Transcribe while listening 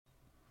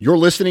You're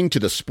listening to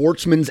the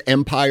Sportsman's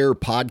Empire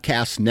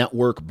Podcast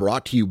Network,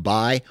 brought to you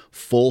by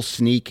Full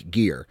Sneak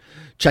Gear.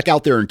 Check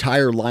out their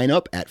entire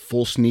lineup at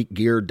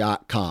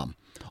fullsneakgear.com.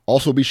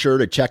 Also be sure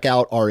to check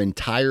out our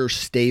entire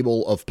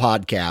stable of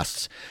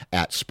podcasts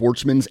at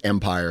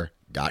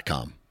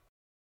sportsmansempire.com.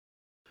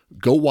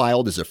 Go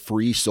Wild is a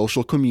free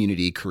social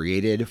community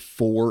created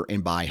for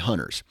and by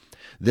hunters.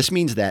 This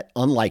means that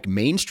unlike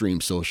mainstream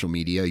social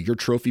media, your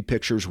trophy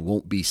pictures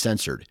won't be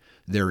censored.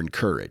 They're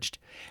encouraged.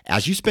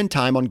 As you spend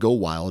time on Go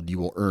Wild, you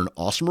will earn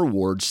awesome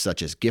rewards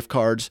such as gift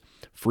cards,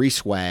 free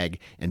swag,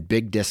 and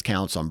big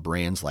discounts on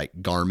brands like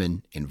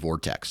Garmin and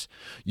Vortex.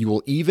 You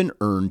will even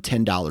earn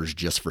 $10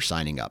 just for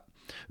signing up.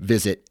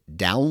 Visit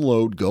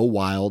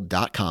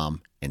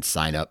downloadgowild.com and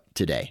sign up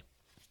today.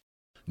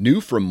 New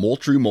from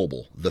Moultrie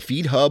Mobile, the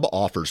Feed Hub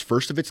offers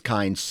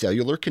first-of-its-kind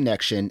cellular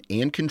connection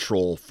and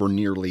control for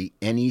nearly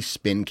any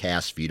spin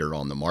cast feeder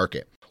on the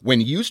market.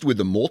 When used with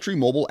the Moultrie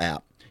Mobile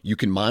app, you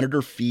can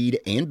monitor feed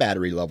and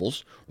battery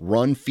levels,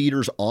 run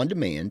feeders on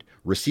demand,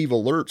 receive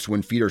alerts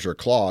when feeders are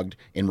clogged,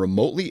 and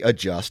remotely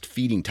adjust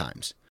feeding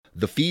times.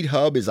 The Feed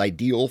Hub is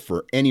ideal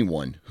for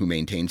anyone who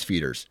maintains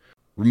feeders.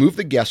 Remove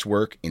the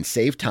guesswork and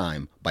save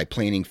time by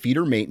planning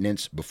feeder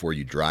maintenance before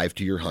you drive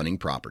to your hunting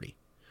property.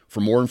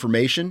 For more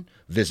information,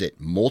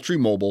 visit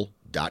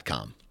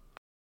moultriemobile.com.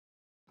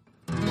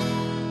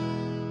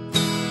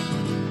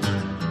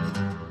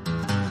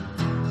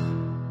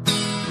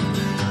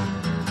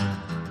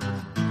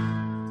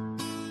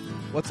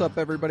 What's up,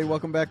 everybody?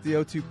 Welcome back to the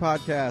O2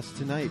 Podcast.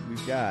 Tonight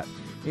we've got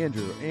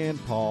Andrew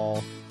and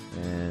Paul,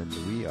 and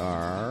we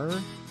are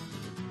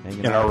hanging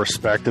in out our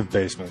respective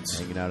basements.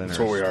 Hanging out in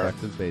That's our what we are.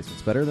 respective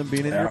basements. Better than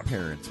being in your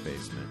parents'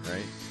 basement,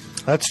 right?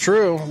 That's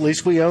true. At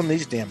least we own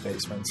these damn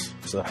basements.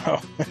 So,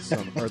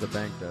 Or the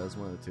bank does,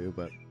 one of the two.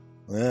 But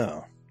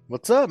yeah.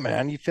 What's up,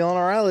 man? You feeling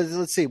all right?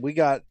 Let's see. We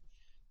got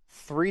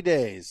 3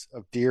 days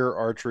of deer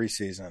archery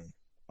season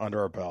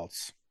under our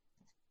belts.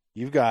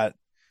 You've got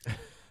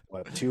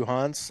what, 2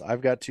 hunts?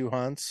 I've got 2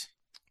 hunts.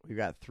 we've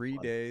got 3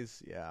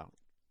 days. Yeah.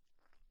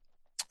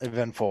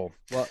 Eventful.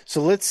 Well,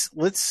 So let's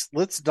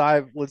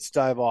dive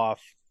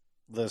off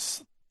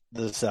this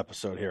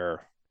episode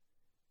here.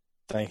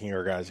 Thanking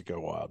our guys at Go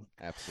Wild.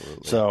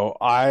 absolutely. So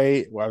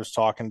I was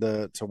talking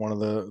to one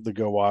of the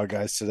Go Wild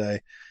guys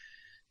today.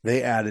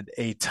 They added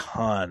a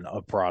ton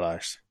of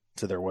products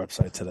to their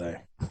website today.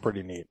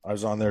 Pretty neat. I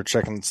was on there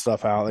checking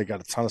stuff out. They got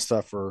a ton of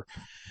stuff for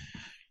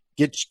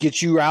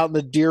get you out in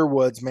the deer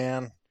woods,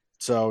 man.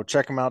 So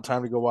check them out,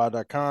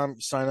 timetogowild.com.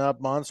 Sign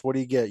up months. What do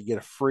you get? You get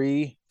a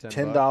free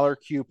 $10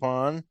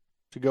 coupon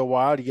to Go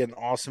Wild. You get an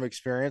awesome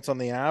experience on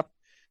the app.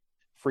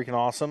 Freaking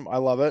awesome. I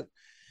love it.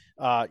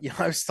 I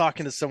was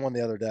talking to someone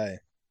the other day,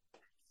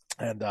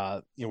 and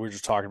we were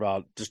just talking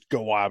about just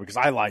Go Wild because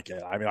I like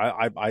it. I mean,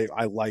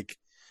 I like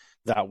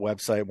that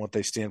website, what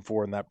they stand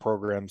for, and that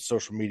program,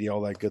 social media,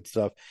 all that good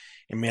stuff.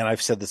 And man,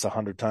 I've said this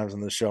 100 times on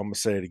this show. I'm gonna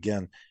say it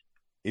again.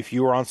 If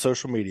you are on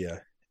social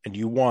media and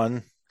you,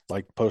 one,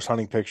 like post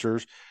hunting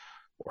pictures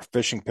or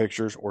fishing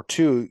pictures, or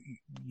two,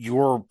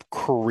 your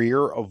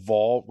career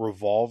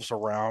revolves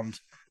around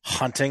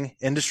hunting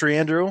industry,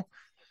 Andrew,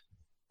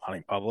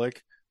 hunting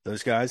public.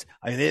 Those guys,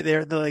 I mean,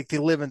 they're like, they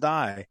live and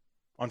die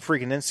on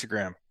freaking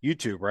Instagram,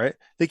 YouTube, right?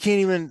 They can't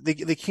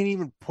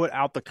even put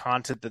out the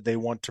content that they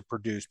want to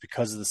produce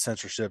because of the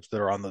censorships that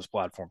are on those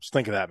platforms.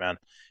 Think of that, man.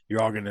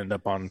 You're all going to end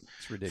up on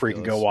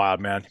freaking Go Wild,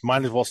 man.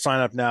 Might as well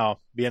sign up now,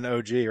 be an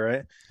OG,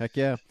 right? Heck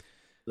yeah.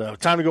 So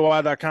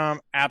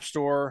timetogowild.com, App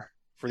Store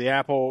for the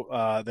Apple.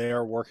 They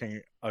are working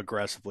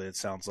aggressively, it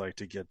sounds like,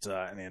 to get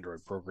an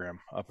Android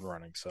program up and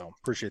running. So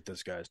appreciate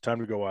this, guys.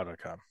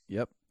 Timetogowild.com.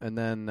 Yep. And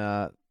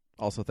then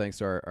also thanks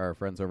to our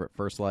friends over at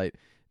First Light.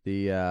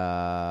 The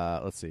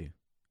let's see.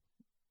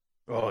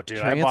 Oh, dude,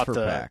 transfer I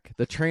bought pack.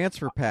 The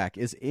transfer pack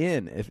is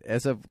in.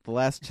 As of the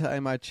last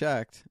time I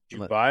checked. Did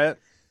you buy it?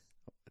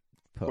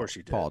 Pope, of course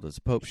you did. Paul, does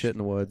Pope shit in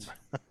the woods?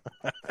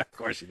 Of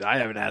course you did. I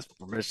haven't asked for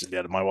permission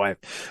yet of my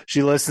wife.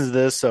 She listens to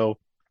this, so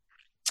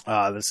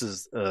this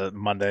is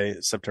Monday,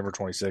 September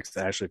 26th.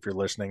 Ashley, if you're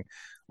listening,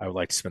 I would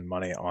like to spend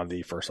money on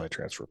the First Light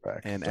transfer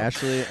pack. And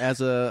Ashley, as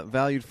a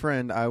valued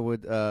friend, I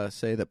would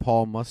say that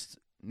Paul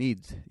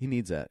needs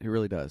that. He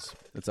really does.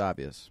 It's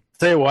obvious.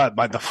 Tell you what,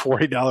 the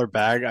 $40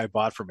 bag I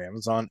bought from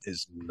Amazon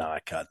is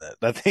not cutting it.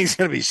 That thing's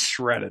going to be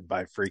shredded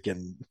by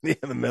freaking in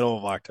the middle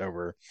of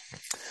October.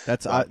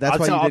 That's why you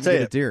didn't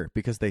get a deer,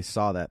 because they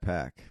saw that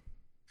pack.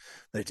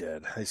 They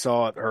did. They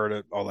saw it, heard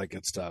it, all that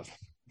good stuff.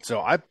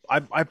 So I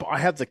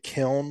have the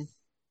Kiln,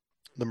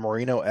 the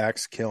Merino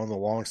X Kiln, the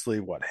long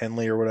sleeve,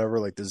 Henley or whatever,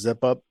 like the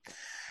zip up.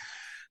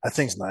 That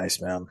thing's nice,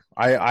 man.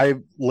 I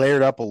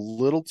layered up a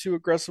little too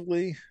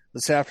aggressively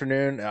this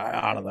afternoon.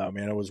 I don't know,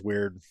 man. It was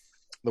weird,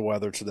 the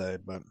weather today,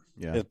 but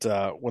yeah, it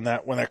when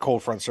that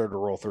cold front started to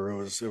roll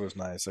through, it was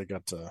nice. I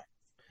got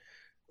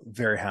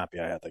very happy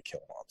I had that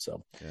Kiln on.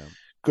 So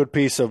good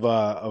piece of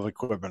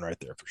equipment right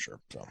there for sure.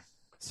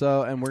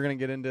 So, and we're gonna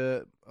get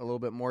into a little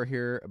bit more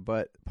here,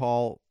 but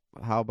Paul,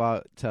 how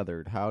about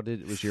tethered?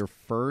 Was your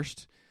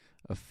first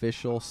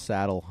official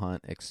saddle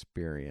hunt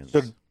experience?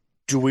 So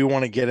Do we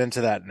want to get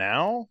into that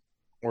now,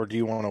 or do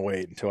you want to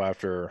wait until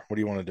after? What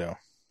do you want to do?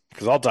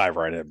 Because I'll dive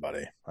right in,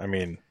 buddy. I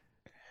mean,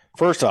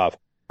 first off,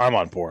 I'm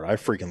on board. I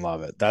freaking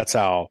love it. That's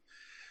how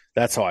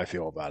I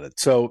feel about it.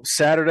 So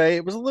Saturday,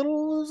 it was a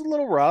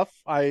little rough.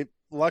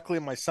 Luckily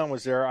my son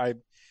was there. I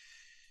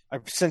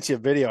sent you a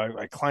video.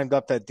 I climbed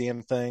up that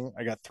damn thing.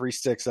 I got 3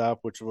 sticks up,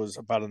 which was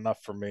about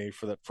enough for me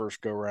for that first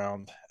go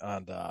round.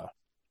 And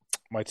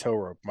my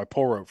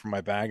pull rope from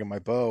my bag and my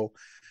bow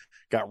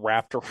got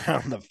wrapped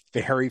around the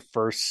very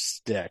first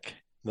stick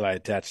that I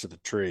attached to the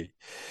tree.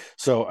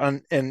 So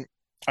and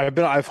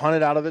I've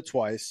hunted out of it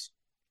twice,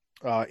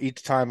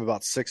 each time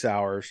about 6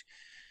 hours.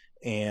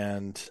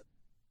 And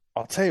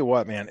I'll tell you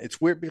what, man, it's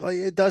weird. Like,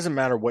 it doesn't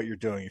matter what you're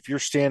doing. If you're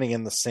standing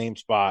in the same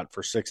spot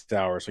for 6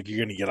 hours, like, you're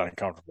going to get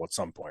uncomfortable at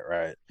some point,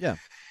 right? Yeah.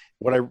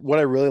 What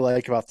I really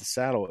like about the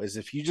saddle is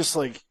if you just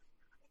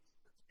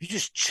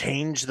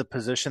change the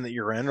position that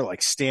you're in, or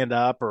like stand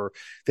up, or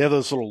they have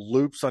those little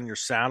loops on your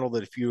saddle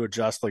that if you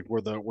adjust like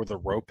where the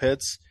rope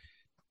hits,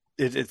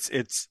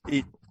 it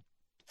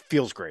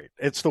feels great.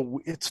 It's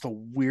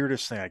the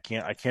weirdest thing. I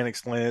can't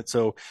explain it.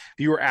 So if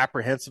you were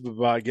apprehensive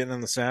about getting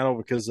in the saddle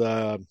because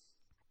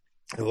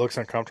it looks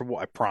uncomfortable,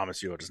 I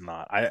promise you it is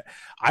not.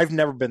 I've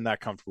never been that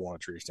comfortable on a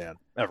tree stand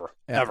ever.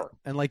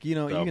 And like, you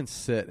can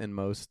sit in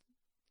most,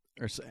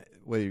 or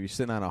whether you're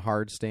sitting on a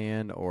hard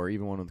stand or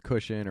even one with a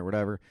cushion or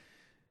whatever,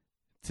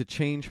 to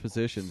change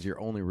positions, your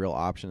only real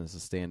option is to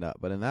stand up.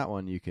 But in that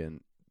one, you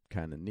can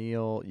kind of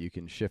kneel, you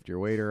can shift your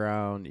weight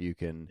around, you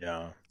can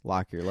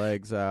lock your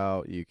legs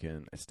out, you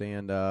can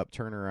stand up,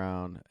 turn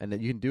around, and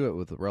then you can do it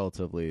with a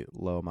relatively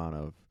low amount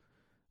of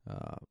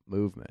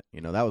movement.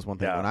 That was one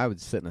thing when I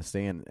would sit in a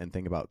stand and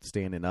think about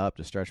standing up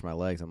to stretch my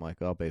legs. I'm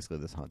like, oh, basically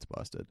this hunt's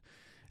busted.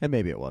 And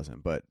maybe it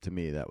wasn't, but to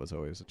me that was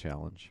always a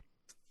challenge.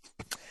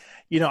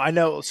 I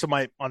know. So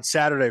on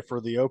Saturday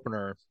for the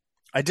opener,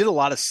 I did a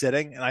lot of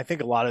sitting, and I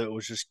think a lot of it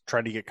was just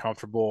trying to get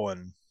comfortable.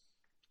 And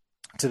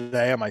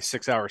today on my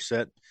 6 hour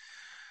sit,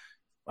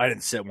 I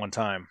didn't sit one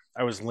time.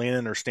 I was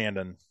leaning or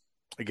standing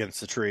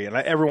against the tree, and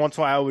every once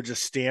in a while I would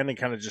just stand and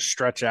kind of just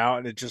stretch out,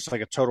 and it's just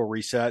like a total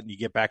reset, and you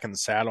get back in the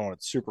saddle and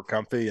it's super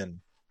comfy. And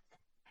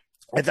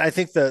I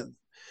think the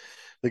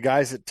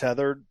guys at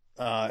Tethered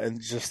and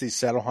just these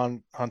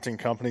saddle hunting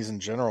companies in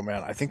general,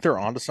 man, I think they're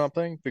onto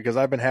something, because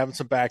I've been having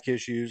some back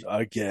issues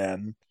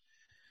again,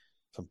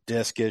 some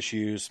disc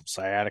issues, some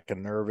sciatica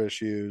nerve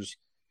issues.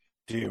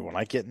 Dude, when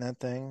I get in that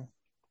thing,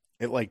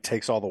 it like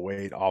takes all the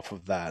weight off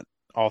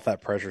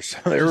that pressure. So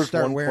there was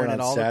one point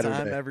on Saturday.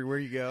 The time, everywhere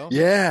you go.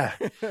 Yeah.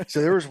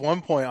 So there was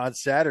one point on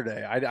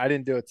Saturday. I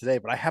didn't do it today,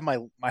 but I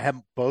had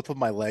both of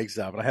my legs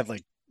up, and I had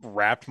like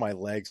wrapped my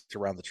legs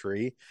around the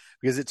tree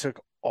because it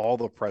took all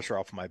the pressure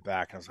off of my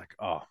back. And I was like,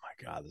 oh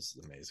my God, this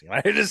is amazing.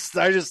 And I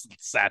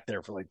just sat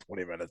there for like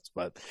 20 minutes.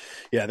 But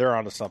yeah, they're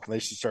onto something. They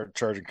should start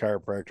charging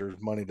chiropractors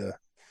money to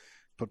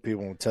put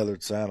people in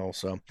tethered saddle.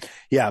 So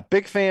yeah,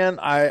 big fan.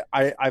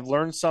 I've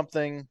learned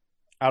something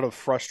out of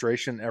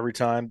frustration every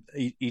time,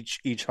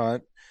 each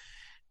hunt.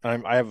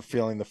 And I have a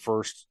feeling the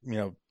first,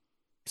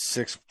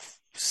 6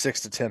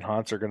 to 10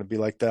 hunts are going to be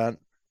like that.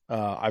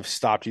 I've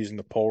stopped using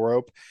the pole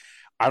rope.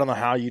 I don't know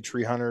how you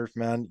tree hunters,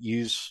 man,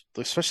 use,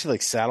 especially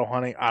like saddle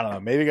hunting. I don't know.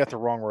 Maybe I got the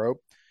wrong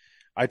rope.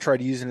 I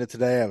tried using it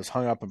today. I was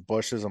hung up in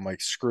bushes. I'm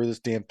like, screw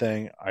this damn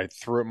thing. I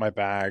threw it in my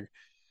bag,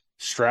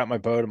 strapped my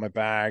bow to my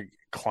bag,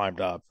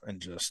 climbed up, and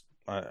just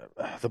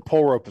the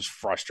pole rope was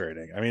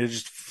frustrating. I mean, it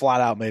just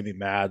flat out made me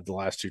mad the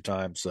last 2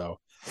 times. So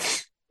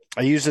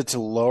I used it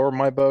to lower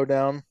my bow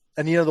down.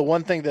 And the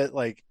one thing that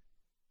like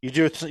you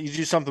do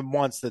something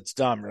once that's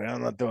dumb, right?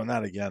 I'm not doing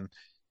that again.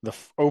 The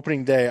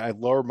opening day, I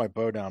lowered my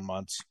bow down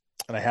once,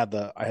 and I had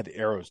the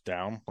arrows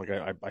down. Like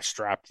I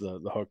strapped the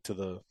hook to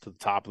the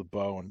top of the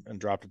bow and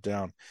dropped it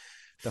down.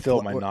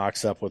 Filled my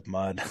nocks up with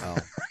mud. Oh.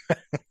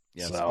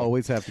 Yes, so.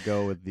 Always have to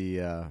go with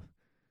the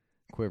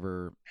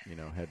quiver,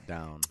 head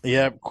down.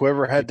 Yeah,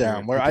 quiver head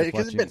down.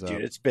 Because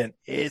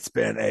it's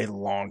been a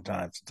long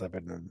time since I've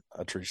been in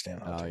a tree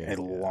stand hunting.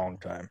 A long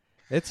time.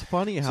 It's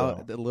funny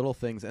how the little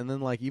things, and then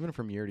like even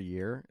from year to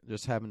year,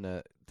 just having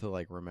to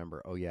like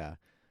remember, oh yeah,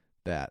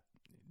 that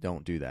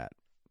don't do that.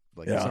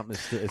 Like something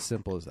as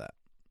simple as that.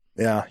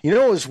 Yeah,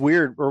 it was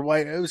weird, or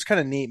like it was kind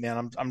of neat,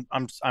 man.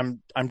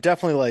 I'm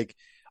definitely like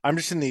I'm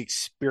just in the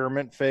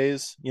experiment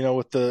phase,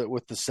 with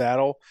the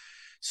saddle.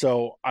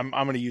 So I'm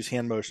going to use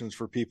hand motions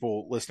for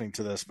people listening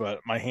to this, but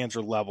my hands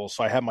are level.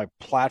 So I have my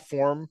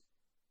platform.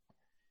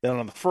 Then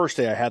on the first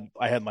day, I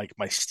had like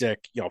my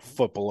stick,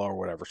 foot below or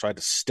whatever. So I had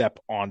to step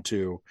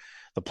onto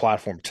the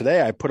platform.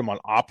 Today, I put them on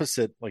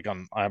opposite,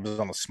 I was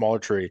on a smaller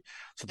tree.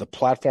 So the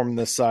platform on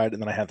this side,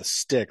 and then I had the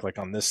stick like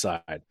on this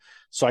side.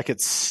 So I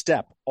could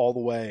step all the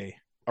way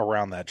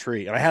around that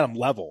tree, and I had them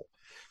level.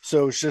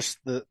 So it's just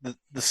the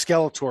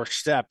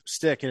Skeletor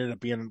stick ended up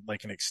being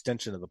like an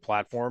extension of the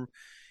platform.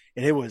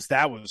 And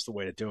that was the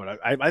way to do it.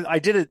 I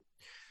did it,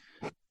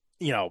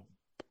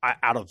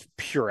 out of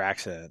pure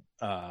accident.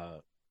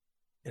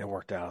 It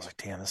worked out. I was like,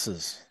 damn, this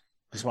is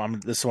what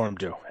I'm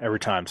doing every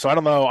time. So I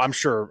don't know. I'm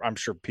sure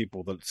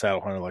people that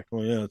saddle hunt are like,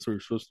 well, yeah, that's what you're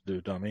supposed to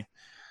do, dummy.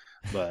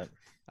 But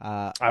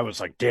I was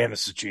like, damn,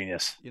 this is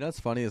genius. You know what's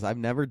funny is I've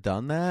never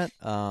done that.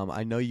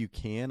 I know you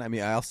can. I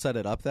mean, I'll set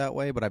it up that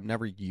way, but I've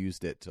never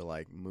used it to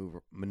like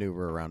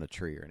maneuver around a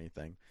tree or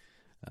anything.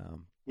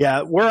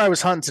 Yeah, where I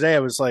was hunting today, I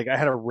was like, I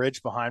had a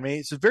ridge behind me.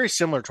 It's very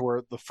similar to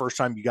where the first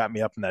time you got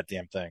me up in that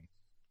damn thing,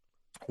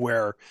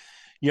 where,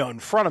 in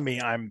front of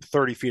me, I'm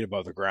 30 feet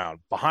above the ground.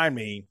 Behind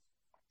me,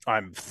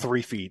 I'm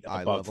 3 feet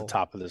above the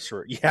top of this.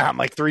 Yeah, I'm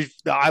like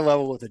eye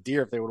level with a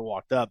deer if they would have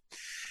walked up.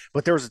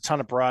 But there was a ton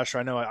of brush.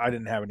 I know I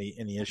didn't have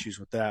any issues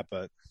with that,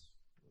 but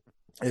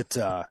it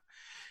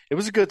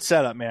was a good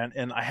setup, man.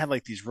 And I had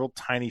like these real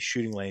tiny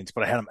shooting lanes,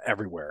 but I had them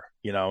everywhere,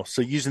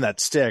 So using that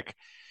stick,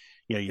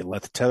 you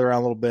let the tether out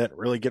a little bit,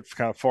 really get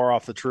kind of far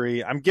off the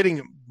tree. I'm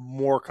getting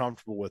more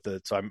comfortable with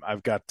it. So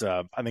I've got,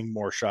 I think,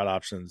 more shot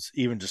options,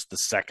 even just the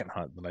second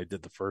hunt than I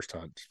did the first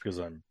hunt, just because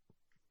I'm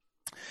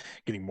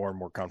getting more and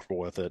more comfortable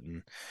with it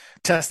and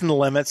testing the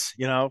limits,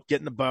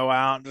 getting the bow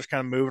out and just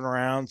kind of moving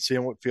around,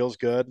 seeing what feels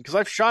good. Because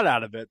I've shot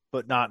out of it,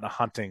 but not in a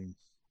hunting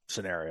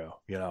scenario.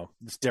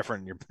 It's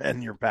different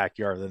in your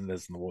backyard than it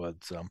is in the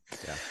woods. So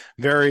yeah.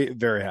 Very,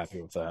 very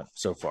happy with that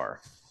so far.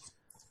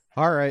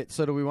 All right.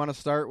 So do we want to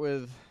start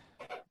with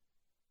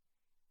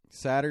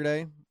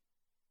Saturday?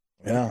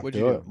 Yeah. What'd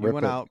you do? You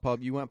went out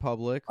you went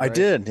public, right? I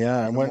did.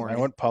 Yeah. I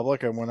went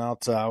public. I went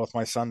out with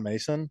my son,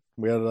 Mason.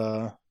 We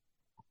had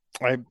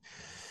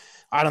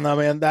I don't know,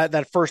 man.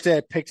 That first day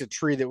I picked a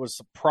tree that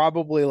was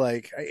probably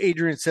like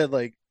Adrian said,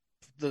 like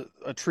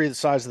a tree the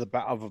size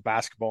of a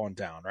basketball and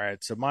down,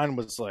 right? So mine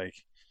was like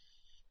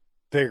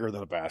bigger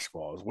than a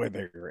basketball. It was way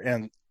bigger.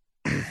 And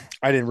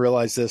I didn't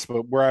realize this,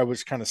 but where I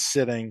was kind of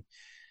sitting,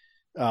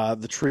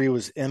 the tree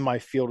was in my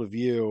field of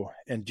view,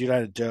 and dude, I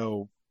had a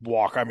doe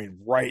walk,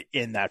 right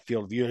in that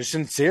field of view. I just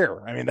didn't see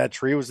her. That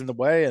tree was in the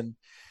way, and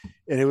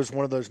it was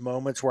one of those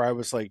moments where I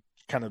was like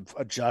kind of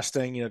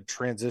adjusting,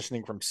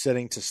 transitioning from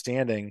sitting to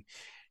standing,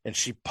 and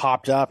she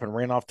popped up and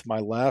ran off to my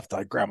left.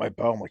 I grabbed my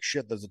bow. I'm like,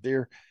 shit, there's a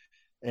deer.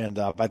 And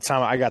by the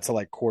time I got to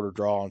like quarter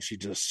draw, and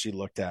she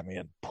looked at me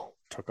and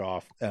took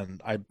off,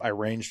 and I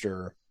ranged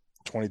her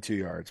 22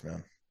 yards,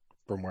 man,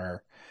 from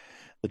where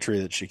the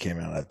tree that she came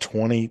out at.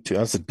 22.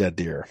 That's a dead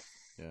deer.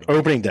 Yeah.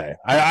 Opening day.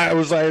 I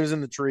was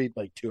in the tree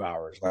like 2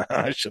 hours.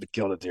 I should have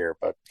killed a deer,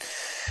 but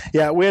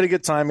yeah, we had a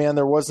good time, man.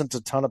 There wasn't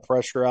a ton of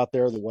pressure out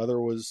there. The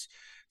weather was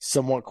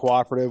somewhat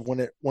cooperative.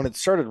 When it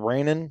started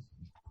raining,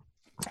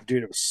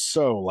 dude, it was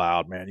so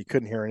loud, man. You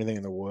couldn't hear anything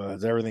in the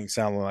woods. Everything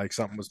sounded like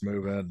something was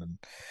moving, and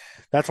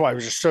that's why it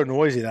was just so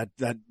noisy.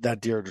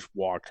 That deer just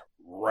walked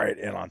right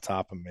in on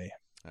top of me,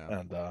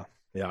 and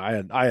yeah,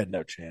 I had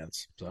no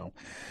chance. So,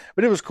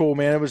 but it was cool,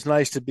 man. It was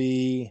nice to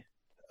be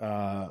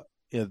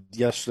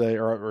yesterday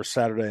or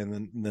Saturday,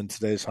 and then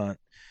today's hunt.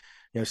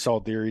 Saw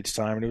deer each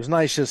time, and it was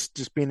nice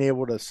just being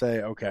able to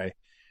say, okay,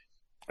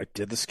 I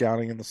did the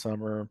scouting in the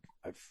summer.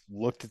 I've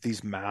looked at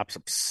these maps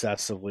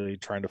obsessively,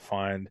 trying to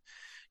find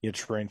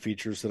terrain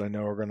features that I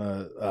know are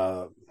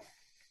gonna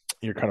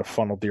kind of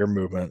funnel deer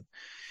movement,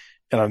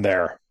 and I'm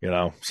there.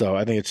 So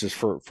I think it's just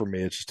for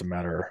me, it's just a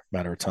matter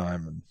of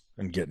time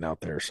and getting out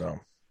there. So.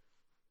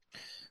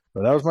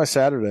 But that was my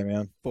Saturday,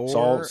 man.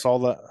 Saw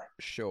that.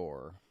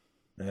 Sure.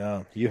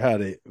 Yeah, you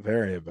had a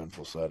very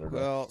eventful Saturday.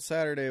 Well,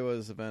 Saturday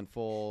was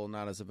eventful,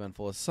 not as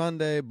eventful as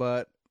Sunday,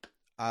 but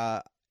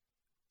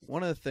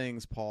one of the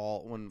things,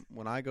 Paul,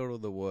 when I go to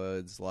the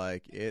woods,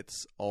 like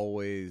it's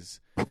always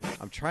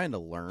I'm trying to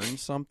learn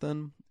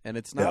something, and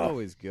it's not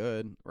always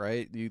good,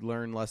 right? You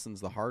learn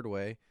lessons the hard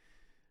way.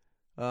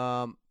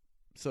 So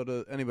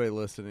to anybody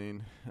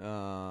listening,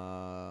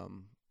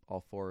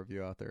 all four of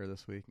you out there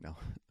this week, no.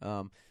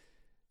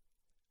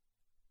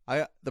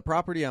 The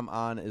property I'm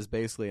on is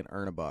basically an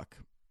earn a buck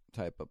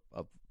type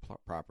of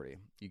property.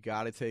 You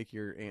got to take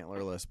your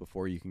antlerless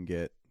before you can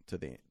get to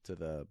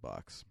the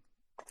bucks,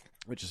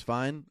 which is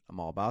fine. I'm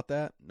all about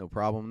that. No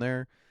problem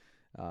there.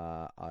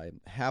 I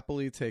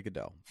happily take a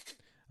doe.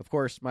 Of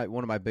course,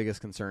 one of my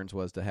biggest concerns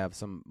was to have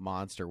some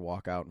monster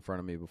walk out in front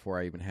of me before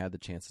I even had the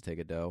chance to take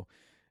a doe,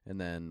 and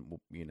then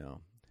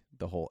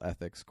the whole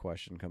ethics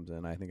question comes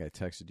in. I think I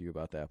texted you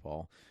about that,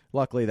 Paul.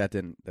 Luckily, that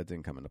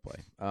didn't come into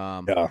play.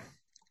 Yeah.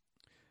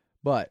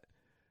 But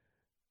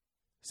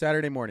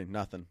Saturday morning,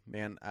 nothing,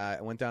 man.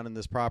 I went down in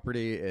this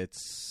property.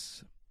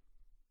 It's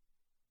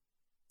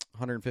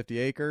 150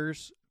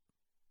 acres.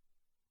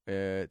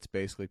 It's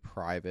basically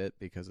private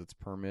because it's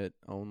permit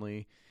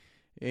only.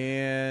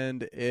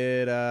 And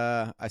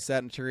I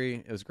sat in a tree.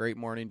 It was a great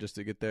morning just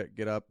to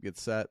get up, get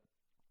set.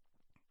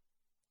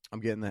 I'm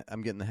getting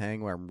the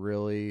hang where I'm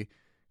really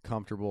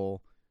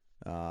comfortable.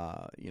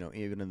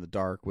 Even in the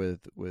dark with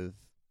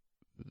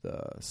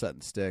the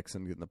setting sticks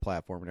and getting the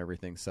platform and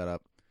everything set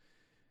up.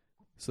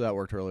 So that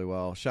worked really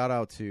well. Shout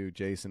out to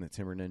Jason at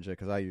Timber Ninja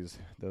because I used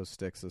those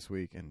sticks this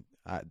week, and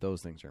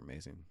those things are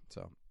amazing.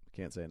 So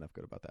can't say enough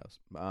good about those.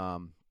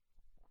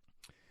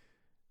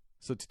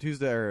 So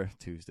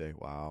Tuesday,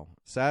 wow.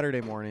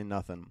 Saturday morning,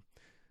 nothing.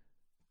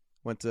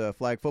 Went to a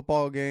flag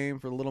football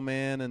game for the little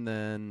man, and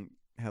then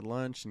had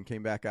lunch and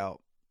came back out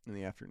in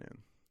the afternoon.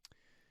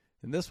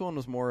 And this one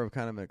was more of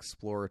kind of an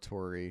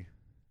exploratory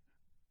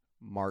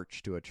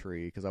march to a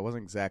tree because I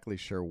wasn't exactly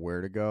sure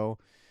where to go.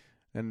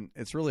 And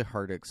it's really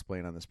hard to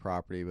explain on this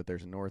property, but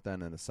there's a north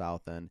end and a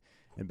south end.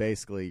 And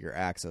basically your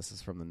access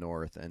is from the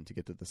north and to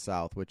get to the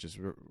south, which is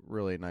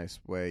really a nice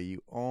way.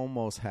 You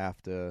almost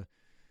have to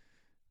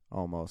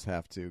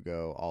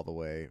go all the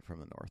way from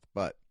the north.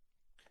 But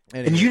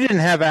anyway. And you didn't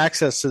have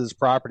access to this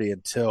property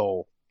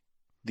until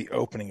the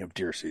opening of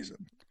deer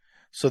season.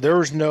 So there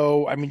was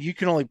no, I mean, you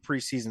can only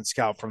preseason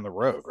scout from the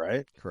road,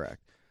 right?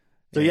 Correct.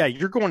 So yeah,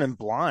 you're going in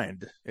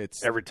blind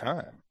every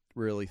time.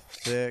 Really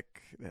thick.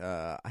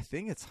 I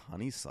think it's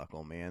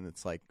honeysuckle, man.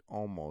 It's like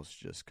almost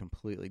just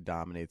completely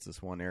dominates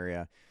this one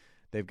area.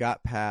 They've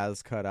got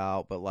paths cut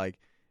out, but like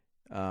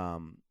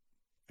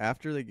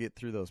after they get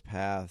through those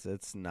paths,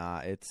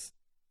 it's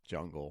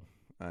jungle.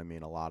 I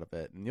mean, a lot of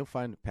it. And you'll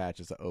find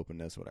patches of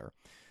openness, whatever.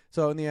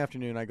 So in the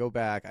afternoon, I go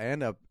back. I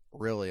end up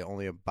really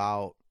only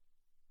about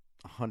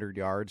 100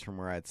 yards from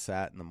where I had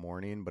sat in the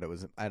morning, but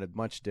I had a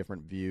much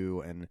different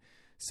view and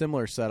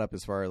similar setup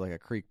as far as like a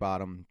creek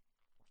bottom,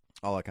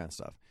 all that kind of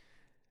stuff.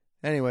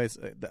 Anyways,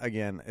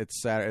 again, it's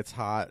Saturday, it's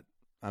hot.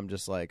 I'm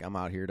just like, I'm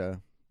out here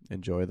to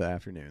enjoy the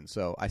afternoon.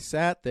 So I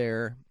sat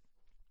there,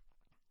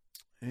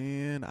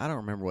 and I don't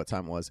remember what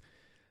time it was,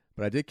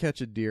 but I did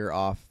catch a deer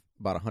off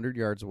about 100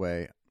 yards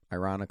away.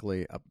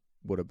 Ironically,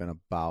 would have been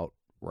about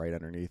right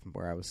underneath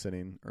where I was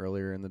sitting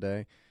earlier in the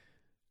day.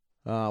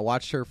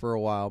 Watched her for a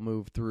while,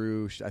 moved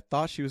through. I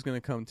thought she was going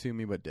to come to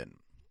me, but didn't.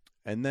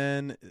 And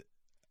then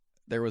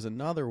there was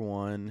another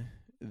one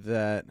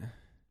that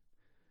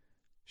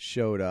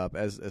showed up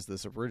as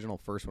this original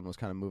first one was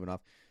kind of moving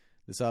off.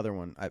 This other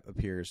one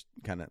appears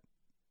kind of,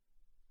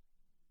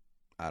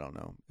 I don't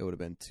know, it would have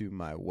been to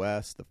my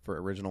west. The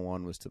original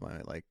one was to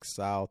my like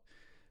south.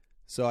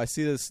 So I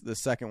see the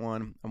second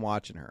one. I'm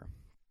watching her.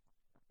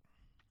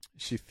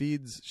 She's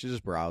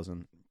just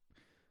browsing.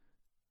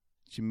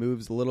 She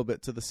moves a little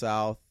bit to the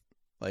south,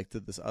 like to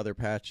this other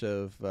patch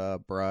of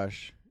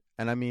brush.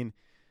 And I mean,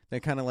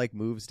 then kind of like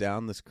moves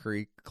down this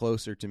creek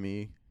closer to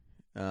me.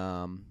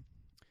 Try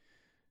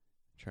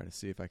to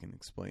see if I can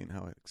explain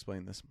how I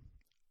explain this.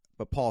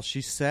 But Paul,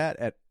 she sat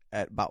at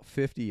about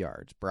 50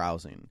 yards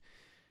browsing.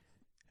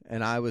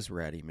 And I was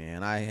ready,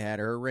 man. I had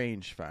her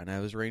range find.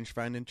 I was range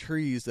finding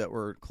trees that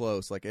were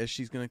close, like as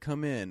she's going to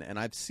come in. And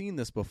I've seen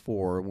this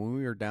before. When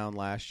we were down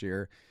last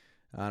year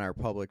on our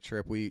public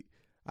trip,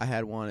 I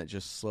had one that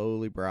just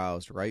slowly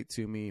browsed right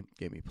to me,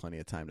 gave me plenty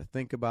of time to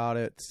think about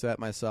it, set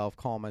myself,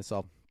 calm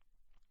myself.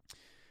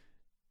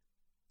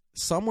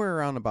 Somewhere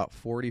around about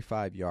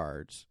 45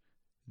 yards,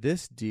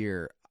 this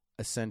deer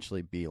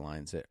essentially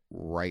beelines it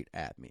right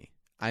at me.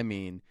 I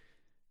mean,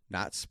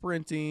 not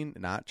sprinting,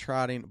 not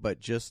trotting, but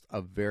just a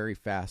very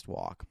fast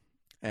walk.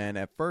 And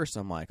at first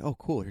I'm like, oh,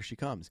 cool, here she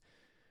comes.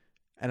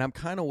 And I'm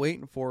kind of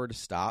waiting for her to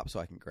stop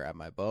so I can grab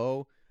my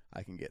bow,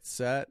 I can get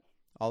set,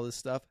 all this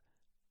stuff.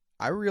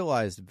 I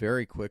realized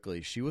very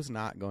quickly she was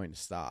not going to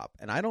stop.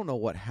 And I don't know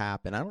what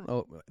happened. I don't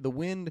know. The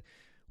wind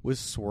was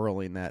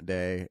swirling that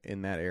day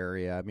in that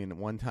area. I mean,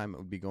 one time it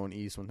would be going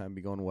east, one time it would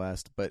be going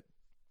west. But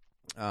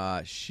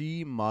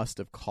she must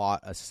have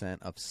caught a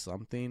scent of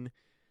something.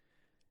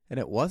 And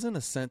it wasn't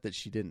a scent that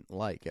she didn't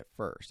like at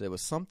first. It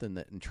was something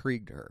that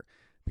intrigued her.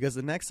 Because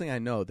the next thing I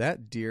know,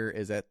 that deer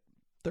is at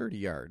 30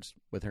 yards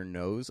with her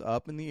nose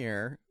up in the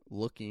air,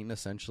 looking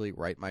essentially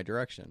right my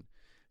direction.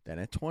 Then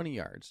at 20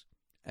 yards.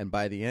 And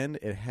by the end,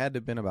 it had to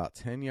have been about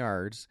 10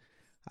 yards.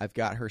 I've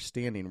got her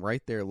standing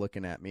right there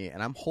looking at me.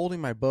 And I'm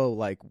holding my bow,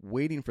 like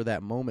waiting for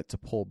that moment to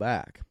pull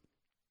back.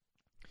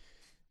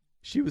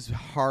 She was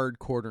hard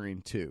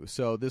quartering too.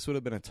 So this would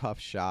have been a tough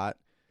shot,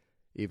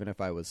 even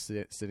if I was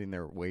sitting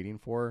there waiting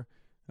for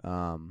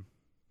her,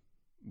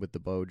 with the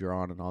bow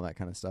drawn and all that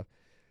kind of stuff.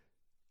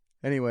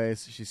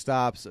 Anyways, she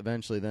stops.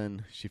 Eventually,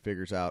 then she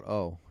figures out,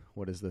 oh,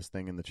 what is this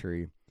thing in the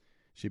tree?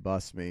 She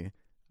busts me.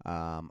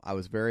 I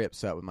was very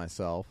upset with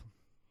myself.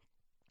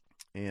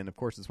 And, of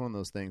course, it's one of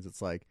those things.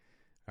 It's like,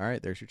 all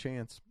right, there's your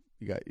chance.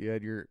 You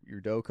had your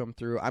doe come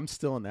through. I'm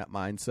still in that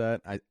mindset.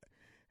 I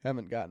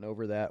haven't gotten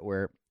over that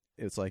where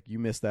it's like you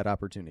missed that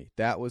opportunity.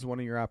 That was one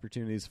of your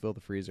opportunities to fill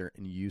the freezer,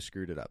 and you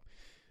screwed it up.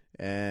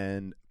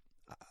 And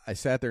I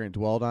sat there and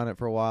dwelled on it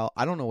for a while.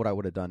 I don't know what I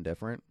would have done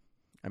different.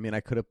 I mean, I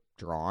could have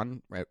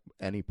drawn at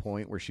any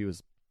point where she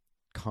was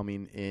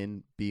coming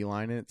in,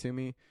 beelining it to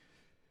me.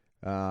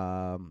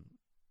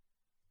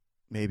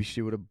 Maybe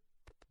she would have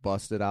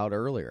busted out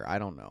earlier. I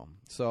don't know.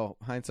 So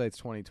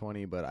hindsight's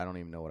 20/20, but I don't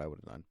even know what I would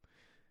have done.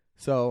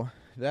 So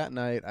that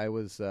night I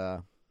was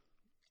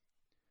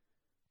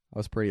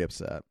pretty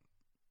upset.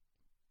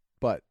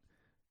 But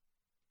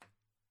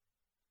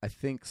I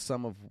think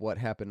some of what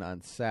happened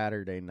on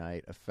Saturday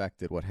night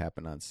affected what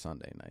happened on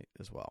Sunday night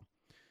as well.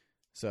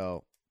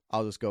 So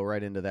I'll just go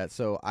right into that.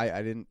 So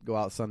I didn't go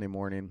out Sunday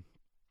morning.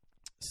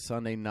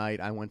 Sunday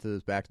night I went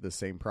back to the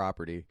same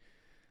property.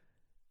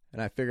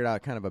 And I figured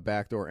out kind of a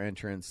backdoor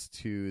entrance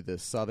to the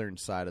southern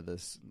side of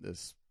this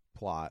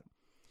plot.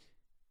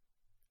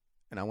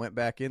 And I went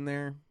back in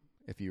there.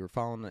 If you were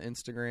following the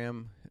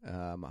Instagram,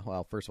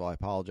 well, first of all, I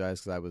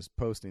apologize because I was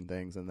posting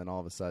things, and then all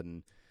of a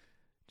sudden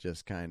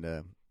just kind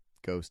of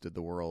ghosted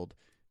the world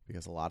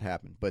because a lot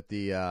happened. But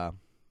I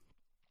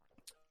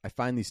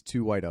find these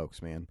 2 white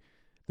oaks, man.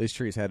 These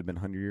trees had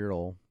been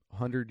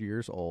 100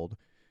 years old.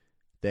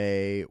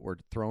 They were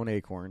throwing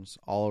acorns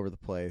all over the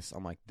place.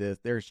 I'm like,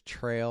 there's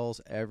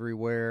trails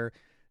everywhere.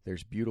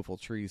 There's beautiful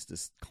trees to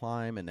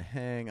climb and to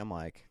hang. I'm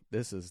like,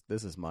 this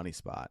is money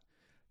spot.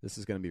 This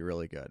is going to be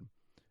really good.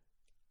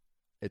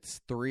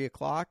 It's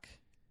 3:00,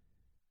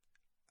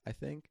 I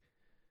think,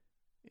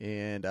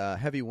 and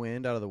heavy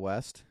wind out of the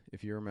west,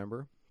 if you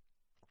remember.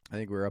 I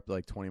think we were up to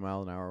like 20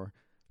 miles an hour,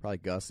 probably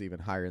gusts even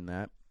higher than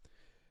that.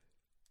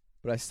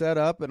 But I set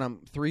up, and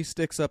I'm 3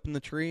 sticks up in the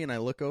tree, and I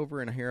look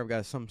over, and I hear I've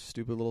got some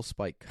stupid little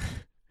spike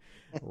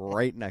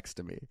right next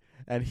to me.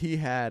 And he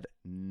had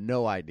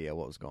no idea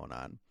what was going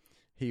on.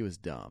 He was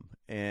dumb.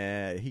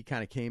 And he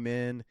kind of came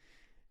in.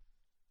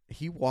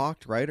 He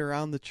walked right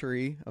around the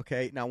tree,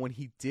 okay? Now, when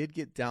he did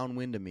get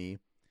downwind of me,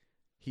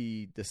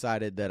 he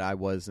decided that I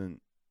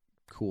wasn't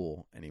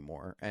cool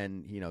anymore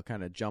and,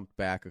 kind of jumped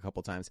back a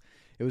couple times.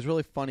 It was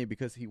really funny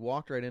because he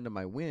walked right into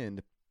my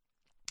wind.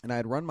 And I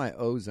had run my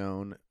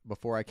ozone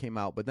before I came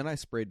out, but then I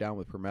sprayed down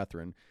with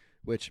permethrin,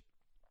 which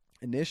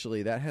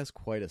initially that has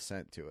quite a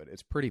scent to it.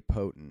 It's pretty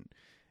potent.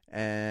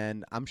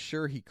 And I'm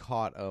sure he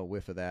caught a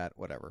whiff of that,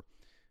 whatever.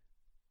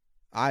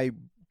 I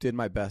did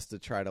my best to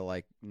try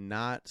to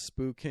not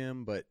spook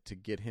him, but to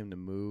get him to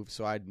move.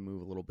 So I'd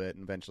move a little bit,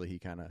 and eventually he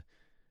kind of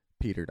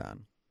petered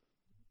on.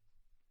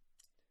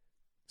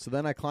 So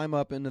then I climb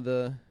up into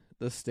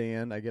the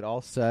stand. I get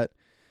all set.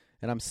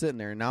 And I'm sitting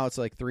there, and now it's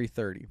like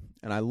 3:30,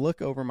 and I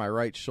look over my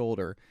right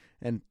shoulder,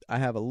 and I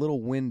have a little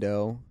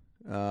window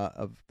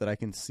that I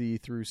can see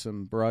through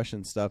some brush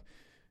and stuff.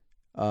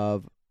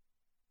 I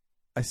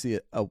see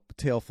a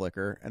tail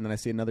flicker, and then I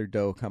see another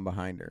doe come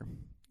behind her,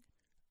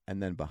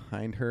 and then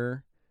behind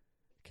her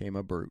came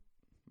a brute.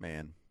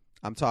 Man,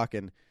 I'm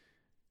talking.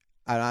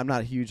 I'm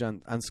not huge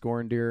on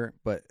scoring deer,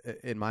 but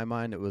in my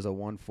mind, it was a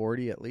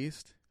 140 at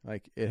least.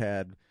 Like it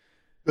had.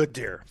 Good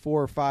deer.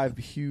 4 or 5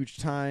 huge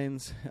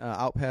tines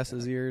out past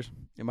his ears.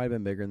 It might have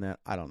been bigger than that.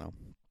 I don't know.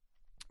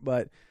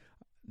 But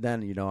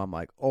then, I'm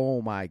like,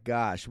 oh my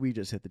gosh, we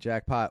just hit the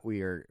jackpot.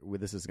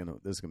 This is gonna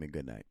be a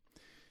good night.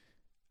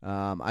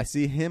 I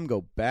see him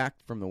go back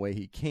from the way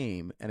he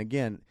came, and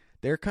again,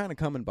 they're kind of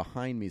coming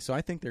behind me. So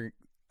I think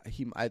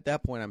at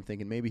that point, I'm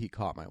thinking maybe he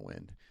caught my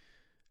wind.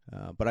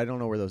 But I don't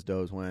know where those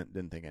does went.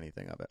 Didn't think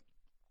anything of it.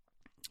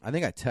 I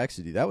think I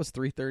texted you. That was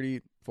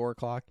 3:30,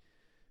 4:00.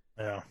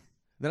 Yeah.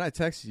 Then I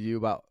texted you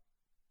about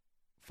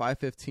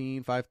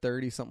 5:15,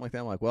 5:30, something like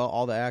that. I'm like, well,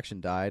 all the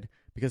action died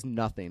because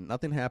nothing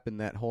happened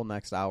that whole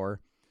next hour,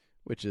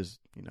 which is,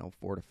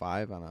 4 to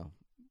 5 on a,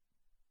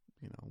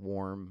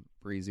 warm,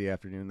 breezy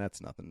afternoon. That's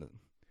nothing to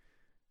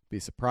be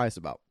surprised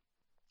about.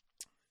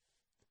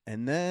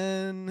 And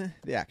then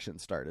the action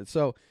started.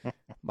 So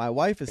my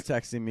wife is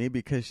texting me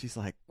because she's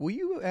like, will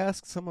you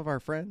ask some of our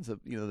friends,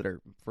 that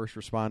are first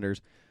responders,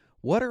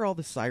 what are all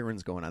the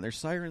sirens going on? There's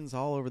sirens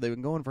all over. They've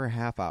been going for a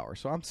half hour.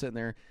 So I'm sitting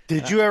there.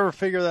 Did you ever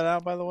figure that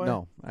out, by the way?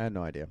 No, I had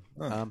no idea.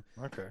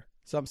 Okay.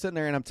 So I'm sitting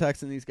there and I'm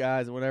texting these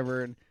guys and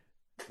whatever. And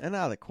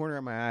out of the corner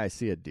of my eye, I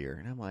see a deer.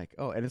 And I'm like,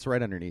 oh, and it's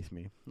right underneath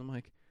me. I'm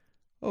like,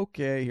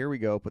 okay, here we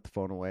go. Put the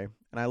phone away.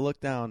 And I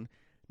look down,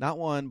 not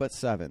 1, but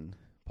 7,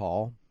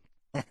 Paul.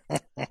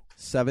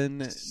 7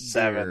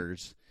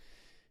 deers.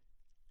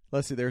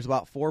 Let's see, there's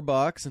about 4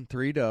 bucks and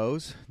 3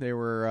 does. They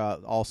were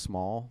all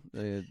small.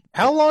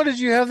 How long did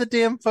you have the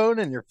damn phone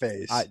in your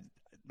face?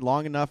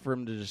 Long enough for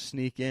him to just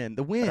sneak in.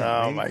 The wind.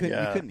 Oh, my God.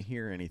 You couldn't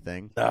hear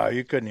anything. No,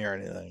 you couldn't hear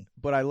anything.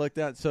 But I looked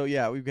out. So,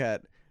 yeah,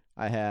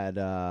 I had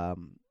a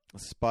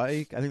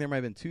spike. I think there might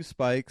have been 2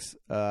 spikes,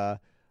 a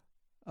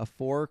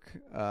fork,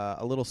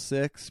 a little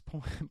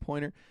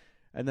 6-pointer,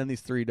 and then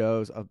these 3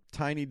 does, a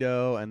tiny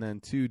doe, and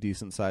then 2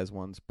 decent-sized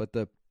ones. But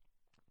the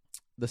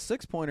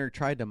 6-pointer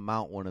tried to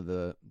mount one of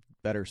the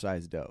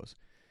better-sized does,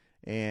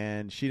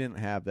 and she didn't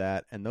have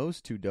that. And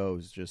those 2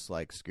 does just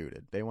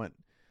scooted. They went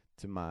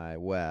to my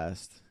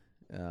west,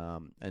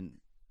 and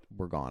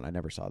were gone. I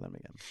never saw them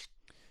again.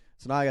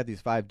 So now I got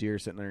these 5 deer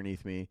sitting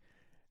underneath me,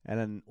 and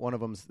then one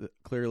of them's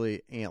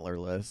clearly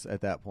antlerless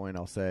at that point.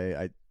 I'll say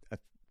I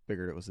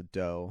figured it was a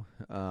doe,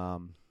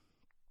 and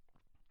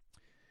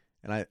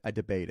I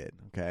debated,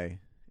 okay,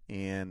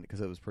 and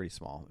because it was pretty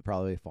small,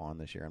 probably a fawn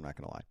this year. I'm not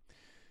gonna lie.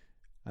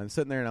 I'm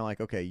sitting there and I'm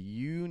like, okay,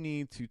 you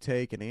need to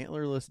take an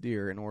antlerless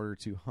deer in order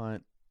to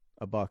hunt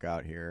a buck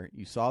out here.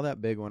 You saw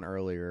that big one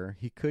earlier.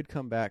 He could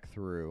come back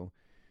through.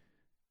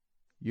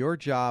 Your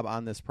job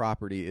on this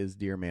property is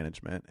deer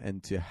management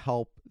and to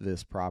help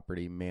this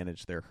property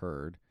manage their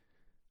herd.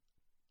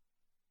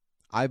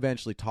 I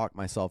eventually talked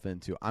myself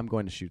into, I'm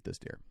going to shoot this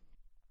deer.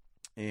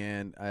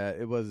 And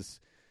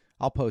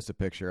I'll post a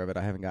picture of it.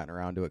 I haven't gotten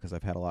around to it because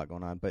I've had a lot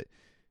going on. But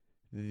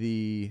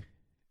the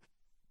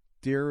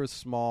deer was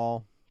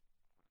small.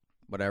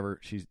 Whatever,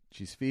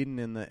 she's feeding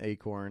in the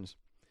acorns.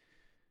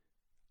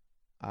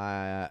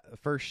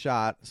 First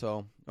shot,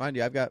 so mind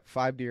you, I've got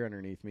 5 deer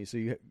underneath me, so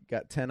you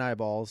got 10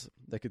 eyeballs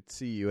that could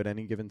see you at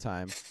any given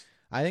time.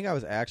 I think I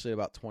was actually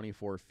about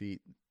 24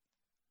 feet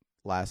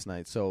last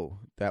night, so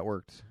that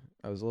worked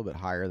I was a little bit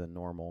higher than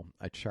normal.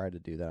 I tried to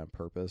do that on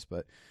purpose,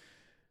 but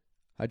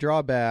I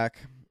draw back.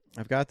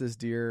 I've got this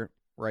deer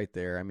right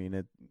there. I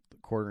mean,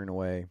 quartering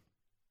away.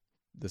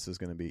 This is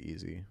going to be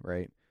easy,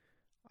 right?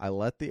 I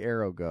let the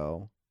arrow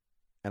go,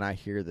 and I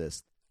hear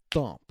this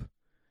thump,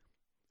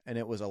 and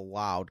it was a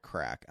loud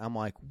crack. I'm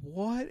like,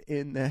 what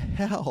in the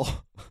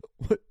hell?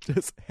 What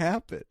just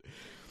happened?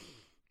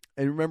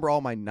 And remember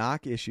all my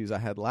knock issues I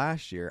had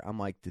last year. I'm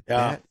like, did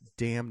that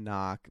damn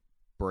knock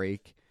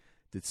break?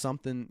 Did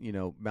something,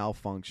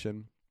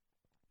 malfunction?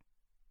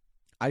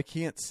 I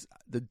can't.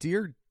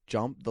 The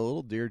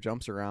little deer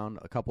jumps around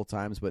a couple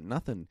times, but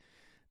nothing.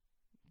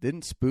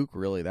 Didn't spook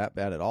really that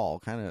bad at all.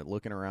 Kind of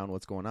looking around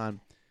what's going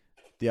on.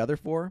 The other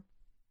 4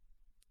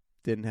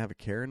 didn't have a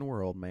care in the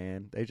world,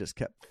 man. They just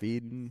kept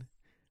feeding,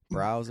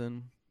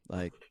 browsing,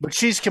 But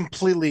she's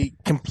completely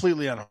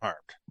unharmed.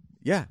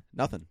 Yeah,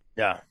 nothing.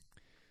 Yeah.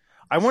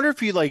 I wonder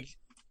if you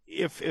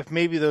if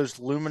maybe those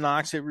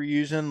Luminox that we're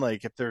using,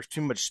 if there's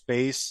too much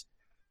space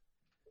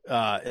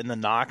in the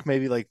knock,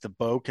 maybe the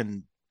bow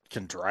can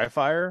dry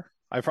fire.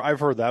 I've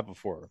heard that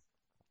before.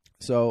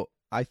 So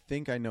I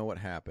think I know what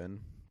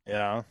happened.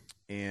 Yeah.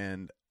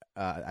 And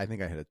I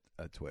think I hit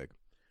a twig.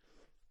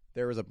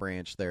 There was a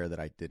branch there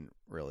that I didn't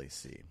really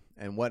see.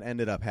 And what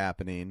ended up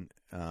happening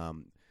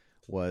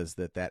was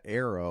that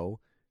arrow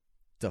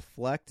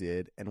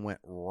deflected and went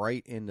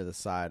right into the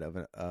side of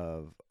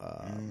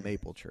a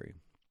maple tree.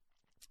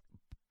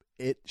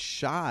 It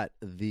shot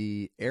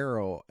the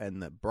arrow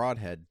and the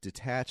broadhead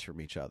detached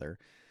from each other,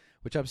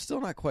 which I'm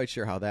still not quite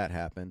sure how that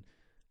happened.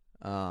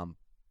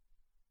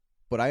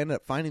 But I ended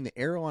up finding the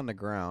arrow on the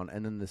ground,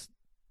 and then this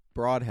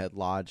broadhead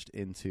lodged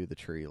into the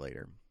tree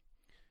later.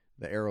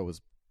 The arrow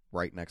was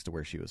right next to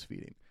where she was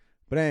feeding.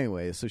 But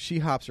anyway, so she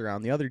hops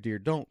around. The other deer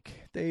don't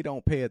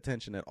pay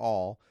attention at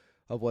all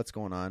of what's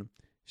going on.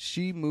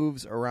 She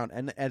moves around,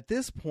 and at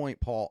this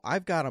point, Paul,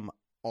 I've got them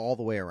all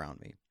the way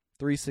around me,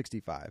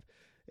 365.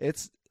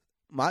 It's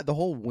the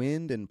whole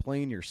wind and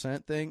playing your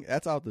scent thing.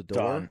 That's out the door.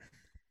 Done.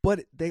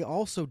 But they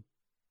also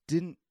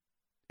didn't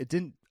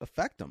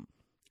affect them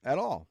at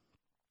all.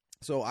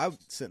 So I'm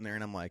sitting there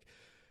and I'm like,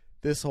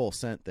 this whole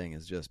scent thing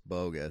is just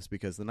bogus,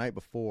 because the night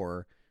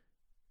before,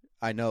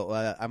 I know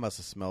I must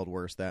have smelled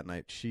worse that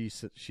night. She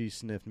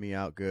sniffed me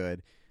out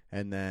good,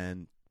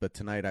 but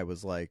tonight I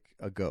was like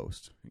a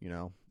ghost,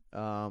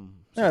 Yeah,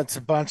 it's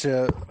a bunch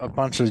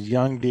of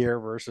young deer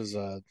versus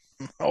a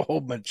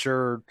old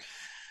mature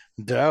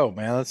doe,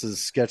 man. That's as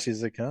sketchy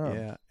as they come.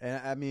 Yeah,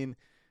 and I mean,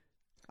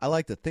 I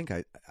like to think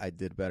I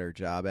did a better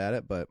job at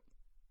it, but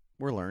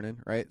we're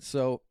learning, right?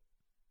 So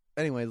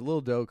anyway, the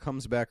little doe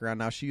comes back around.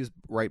 Now she's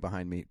right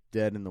behind me,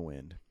 dead in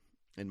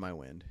my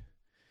wind.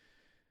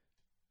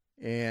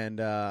 And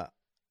I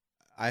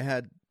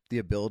had the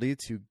ability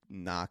to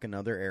knock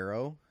another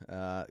arrow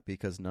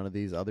because none of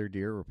these other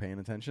deer were paying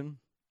attention.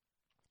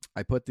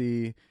 I put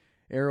the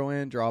arrow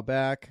in, draw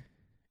back,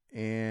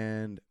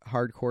 and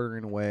hard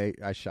quartering away,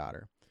 I shot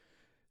her.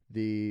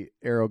 The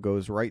arrow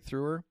goes right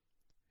through her.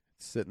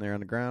 It's sitting there on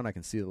the ground. I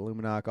can see the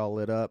Luminox all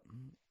lit up.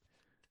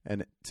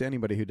 And to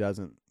anybody who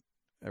doesn't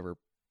ever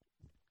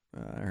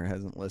or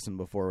hasn't listened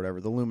before, or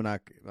whatever, the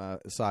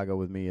Luminox saga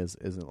with me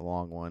isn't a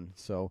long one.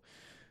 So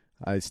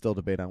I still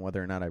debate on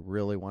whether or not I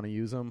really want to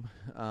use them.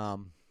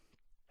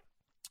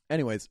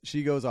 Anyways,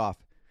 she goes off.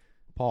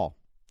 Paul,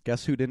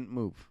 guess who didn't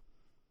move?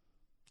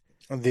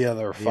 The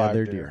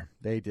other deer.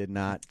 They did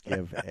not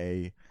give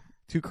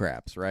two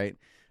craps, right?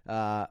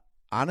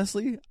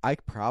 Honestly, I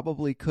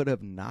probably could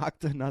have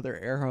knocked another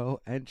arrow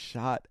and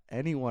shot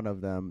any one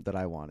of them that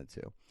I wanted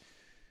to.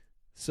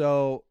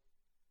 So,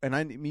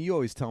 and you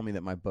always tell me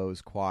that my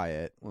bow's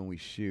quiet when we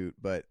shoot,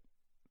 but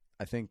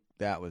I think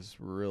that was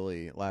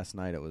really, last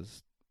night it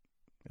was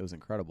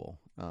incredible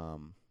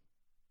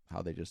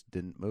how they just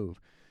didn't move.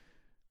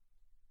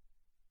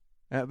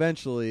 And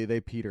eventually they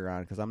peter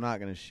on, because I'm not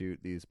going to shoot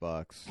these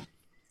bucks.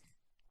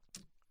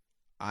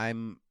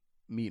 I'm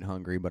meat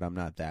hungry, but I'm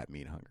not that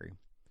meat hungry.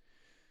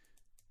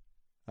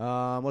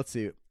 Let's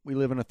see. We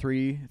live in a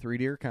three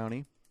deer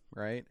county,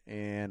 right?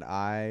 And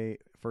I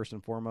first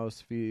and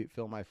foremost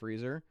fill my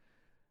freezer.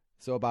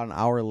 So about an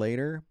hour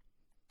later,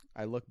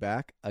 I look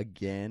back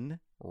again,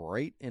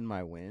 right in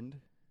my wind,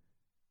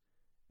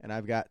 and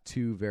I've got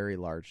two very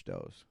large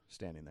does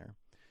standing there.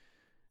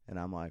 And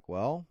I'm like,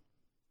 well,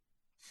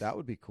 that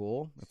would be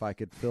cool if I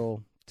could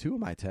fill two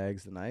of my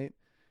tags tonight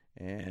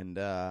and,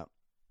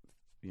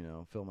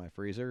 fill my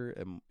freezer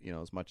and,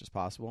 as much as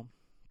possible.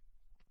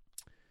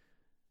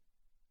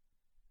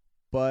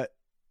 But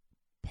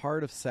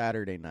part of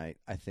Saturday night,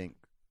 I think,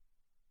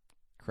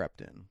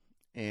 crept in.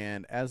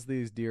 And as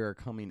these deer are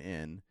coming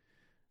in,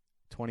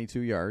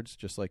 22 yards,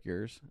 just like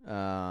yours,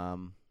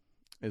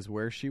 is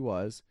where she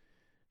was.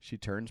 She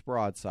turns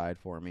broadside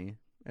for me,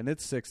 and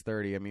it's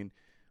 6:30. I mean,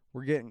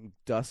 we're getting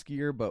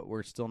duskier, but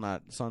we're still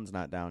not, sun's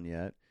not down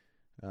yet.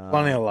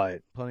 Plenty of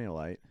light.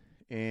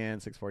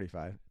 And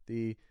 6:45.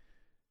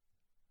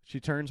 She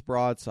turns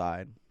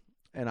broadside,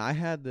 and I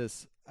had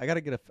this, I got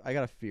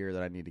a fear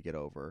that I need to get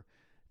over,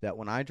 that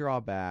when I draw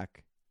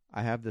back,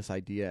 I have this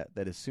idea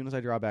that as soon as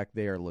I draw back,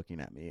 they are looking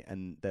at me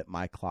and that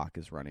my clock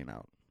is running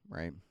out,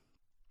 right?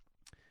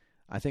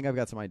 I think I've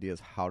got some ideas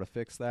how to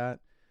fix that,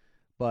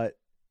 but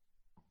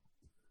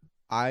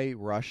I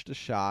rushed a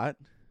shot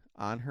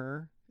on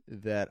her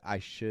that I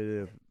should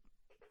have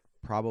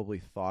probably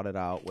thought it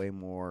out way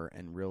more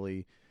and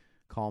really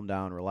calmed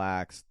down,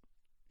 relaxed.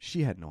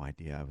 She had no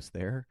idea I was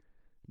there.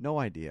 No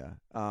idea.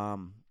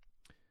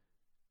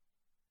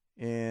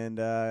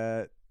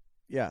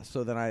 Yeah,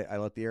 so then I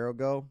let the arrow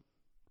go.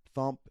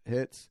 Thump,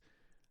 hits.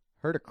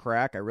 Heard a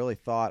crack. I really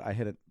thought I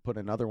had put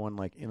another one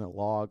like in a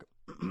log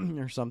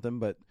or something,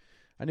 but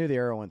I knew the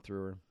arrow went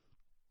through her.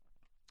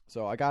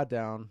 So I got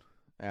down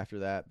after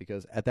that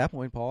because at that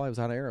point, Paul, I was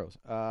out of arrows.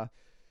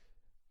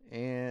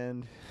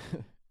 And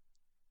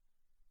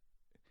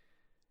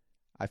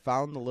I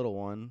found the little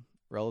one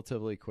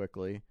relatively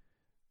quickly.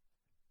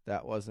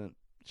 That wasn't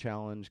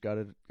challenge.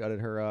 Gutted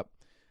her up.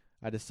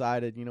 I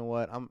decided, you know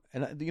what?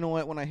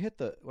 When I hit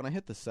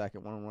the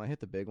second one, when I hit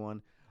the big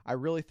one, I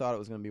really thought it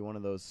was going to be one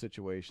of those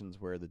situations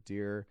where the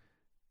deer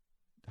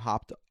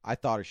hopped. I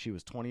thought she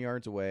was 20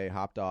 yards away,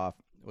 hopped off,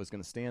 was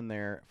going to stand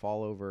there,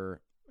 fall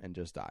over, and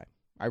just die.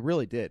 I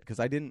really did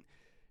because I didn't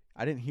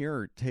hear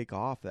her take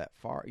off that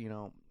far.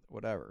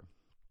 Whatever.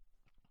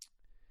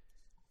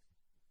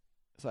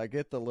 So I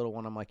get the little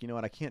one. I'm like, you know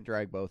what? I can't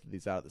drag both of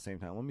these out at the same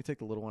time. Let me take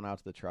the little one out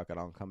to the truck, and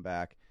I'll come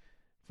back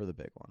for the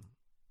big one.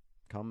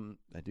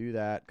 I do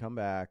that, come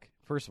back.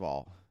 First of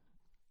all,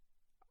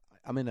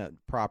 I'm in a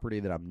property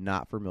that I'm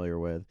not familiar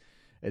with.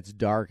 It's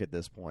dark at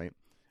this point.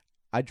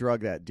 I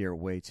drug that deer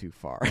way too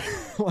far,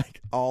 like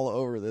all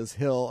over this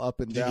hill, up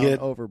and down,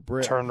 over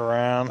brick. Turned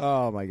around.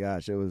 Oh my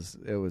gosh, it was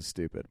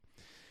stupid.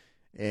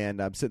 And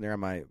I'm sitting there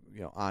on my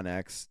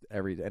Onyx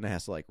and it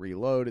has to like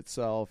reload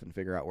itself and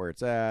figure out where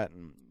it's at,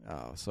 and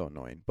so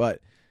annoying.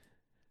 But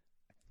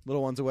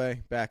little one's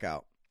away, back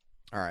out.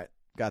 All right,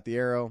 got the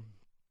arrow.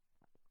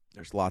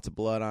 There's lots of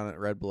blood on it,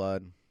 red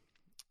blood.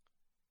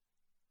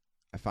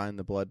 I find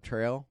the blood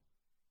trail,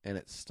 and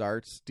it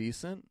starts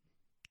decent.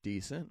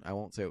 I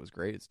won't say it was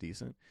great. It's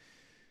decent.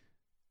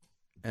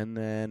 And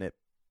then it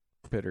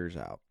pitters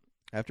out.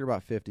 After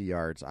about 50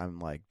 yards, I'm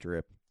like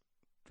drip,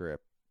 drip,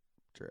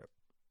 drip.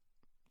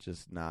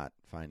 Just not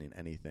finding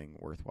anything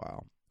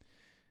worthwhile.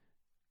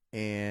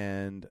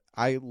 And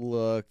I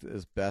looked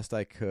as best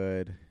I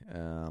could.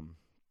 The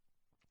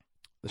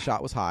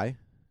shot was high.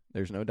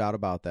 There's no doubt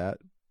about that.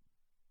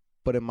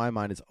 But in my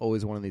mind, it's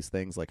always one of these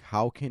things like,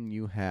 how can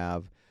you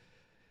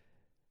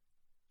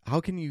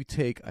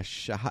take a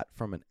shot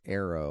from an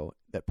arrow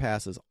that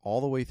passes all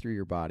the way through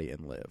your body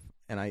and live?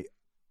 And I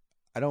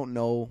don't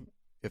know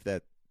if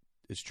that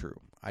is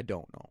true. I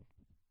don't know.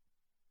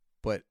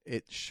 But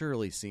it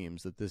surely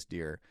seems that this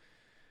deer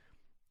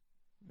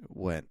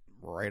went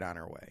right on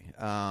her way.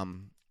 I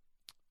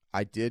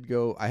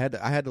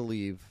had to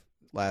leave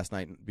last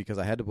night because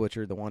I had to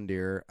butcher the one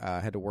deer.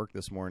 I had to work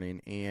this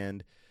morning,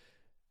 and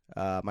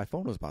my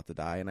phone was about to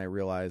die, and I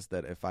realized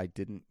that if I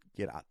didn't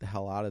get the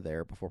hell out of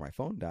there before my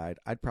phone died,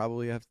 I'd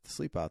probably have to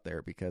sleep out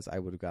there because I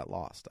would have got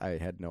lost. I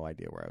had no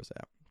idea where I was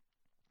at.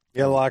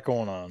 Yeah, a lot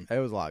going on.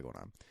 There was a lot going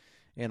on,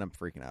 and I'm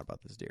freaking out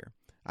about this deer.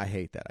 I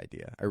hate that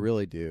idea. I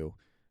really do.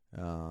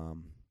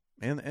 And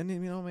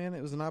man,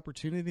 it was an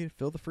opportunity to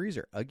fill the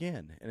freezer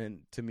again.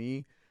 And to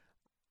me,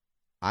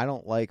 I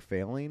don't like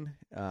failing.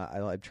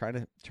 I'm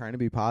trying to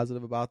be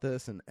positive about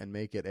this and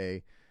make it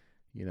a,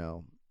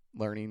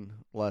 learning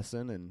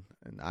lesson,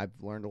 and I've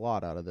learned a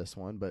lot out of this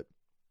one. But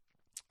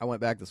I went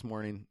back this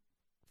morning,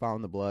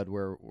 found the blood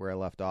where I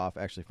left off,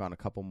 actually found a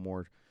couple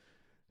more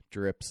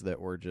drips that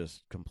were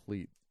just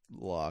complete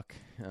luck.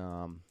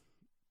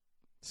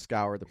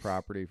 Scoured the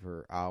property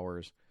for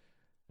hours,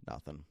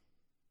 nothing,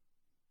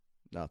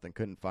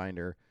 couldn't find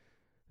her.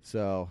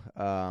 So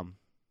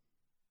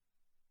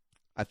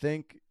I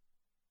think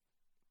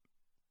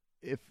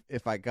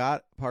if I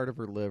got part of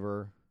her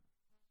liver,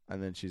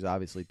 and then she's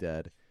obviously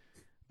dead.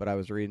 But I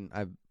was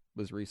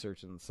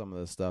researching some of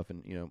this stuff,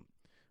 and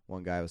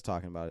one guy was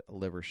talking about a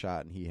liver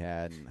shot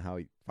and how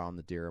he found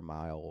the deer a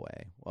mile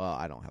away. Well,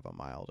 I don't have a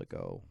mile to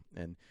go,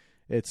 and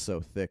it's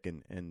so thick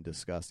and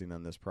disgusting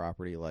on this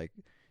property. Like,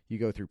 you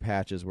go through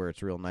patches where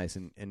it's real nice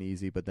and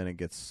easy, but then it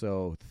gets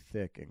so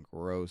thick and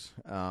gross.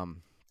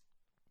 And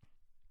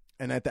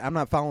I'm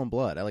not following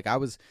blood. I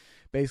was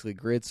basically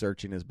grid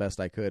searching as best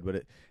I could,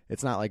 but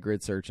it's not like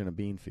grid searching a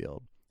bean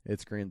field.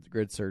 It's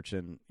grid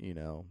searching,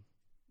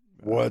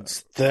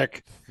 woods,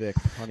 thick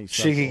honeysuckle.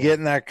 She could get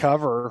in that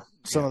cover,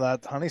 some of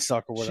that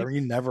honeysuckle, whatever.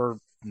 You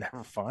never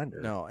find her.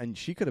 No, and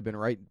she could have been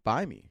right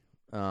by me.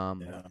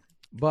 Yeah,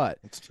 but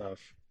it's tough.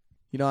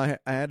 I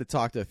had to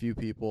talk to a few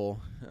people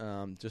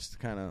just to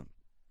kind of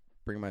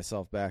bring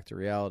myself back to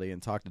reality,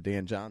 and talk to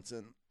Dan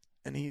Johnson,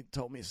 and he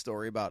told me a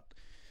story about,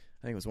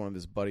 I think it was one of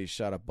his buddies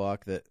shot a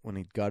buck that when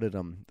he gutted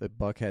him, the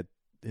buck had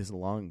his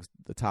lungs,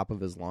 the top of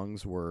his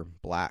lungs were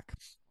black,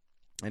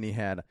 and he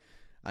had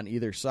on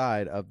either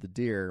side of the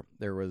deer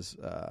there was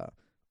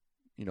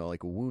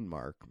like a wound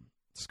mark,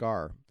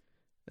 scar,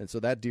 and so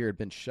that deer had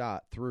been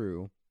shot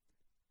through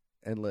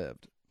and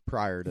lived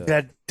prior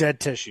to dead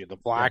tissue. The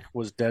black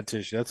was dead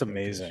tissue. That's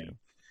amazing.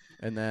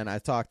 And then I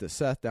talked to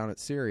Seth down at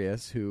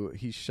Sirius, who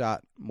he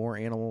shot more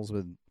animals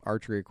with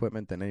archery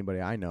equipment than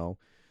anybody I know.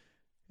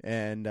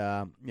 And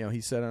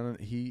he said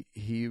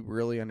he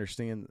really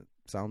understands.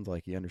 Sounds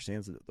like he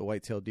understands the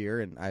white-tailed deer.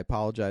 And I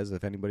apologize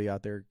if anybody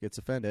out there gets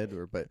offended,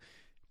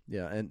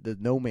 and the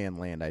no man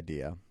land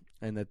idea,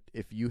 and that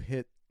if you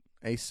hit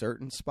a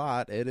certain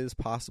spot, it is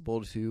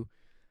possible to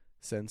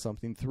send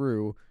something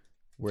through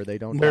where they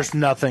don't. There's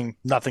nothing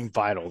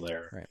vital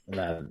there,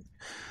 right?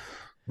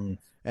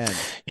 And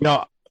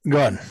go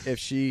ahead.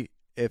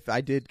 If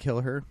I did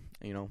kill her,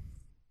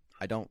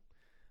 I don't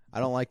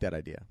like that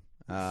idea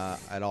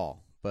at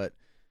all. But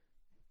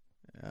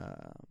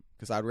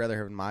because I'd rather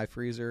have in my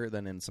freezer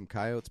than in some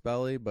coyote's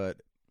belly. But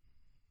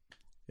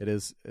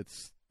it's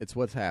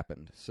what's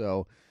happened.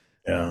 So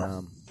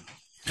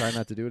try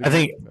not to do it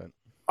again.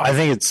 I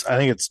think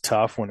it's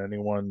tough when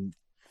anyone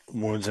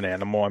wounds an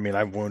animal. I mean,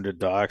 I've wounded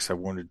ducks, I've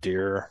wounded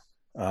deer.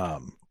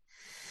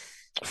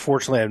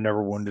 Fortunately, I've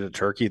never wounded a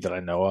turkey that I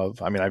know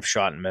of. I mean, I've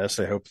shot and missed.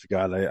 I hope to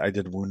God I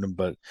did wound them.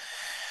 But,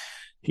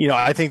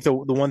 I think the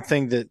one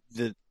thing that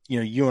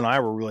you and I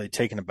were really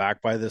taken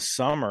aback by this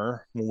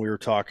summer when we were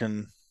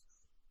talking,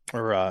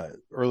 or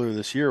earlier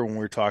this year when we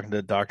were talking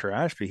to Dr.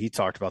 Ashby, he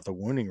talked about the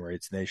wounding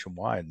rates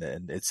nationwide,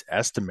 and it's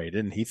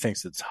estimated, and he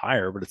thinks it's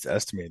higher, but it's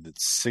estimated that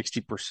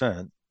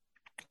 60%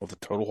 of the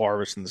total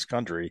harvest in this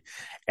country,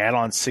 add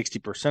on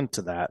 60%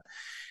 to that,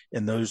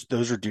 and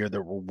those are deer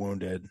that were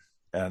wounded,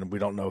 and we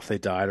don't know if they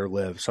died or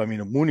lived. So I mean,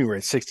 a wounding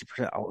rate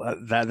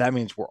 60%, that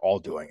means we're all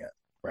doing it,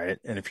 right?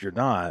 And if you're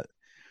not,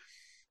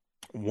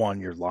 one,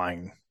 you're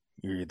lying.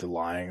 You're either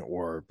lying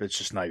or it's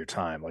just not your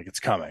time. Like, it's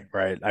coming,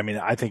 right? I mean,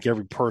 I think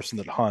every person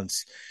that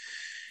hunts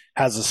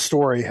has a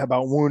story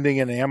about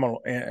wounding an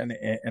animal, and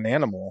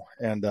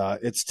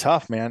it's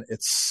tough, man.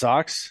 It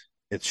sucks.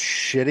 It's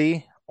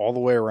shitty all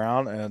the way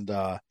around, and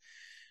I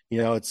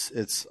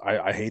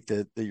hate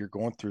that you're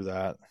going through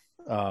that.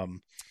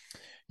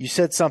 You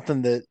said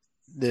something that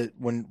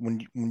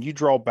when you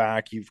draw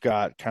back, you've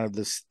got kind of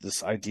this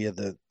idea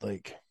that,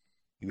 like,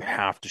 you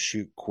have to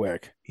shoot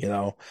quick,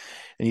 and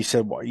you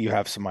said you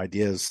have some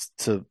ideas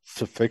to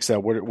fix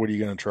that. What are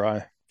you going to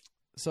try?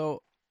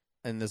 So,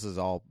 and this is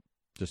all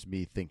just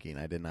me thinking.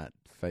 I did not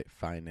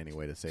find any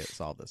way to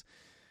solve this.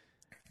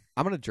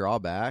 I'm going to draw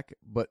back,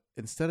 but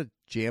instead of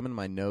jamming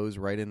my nose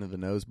right into the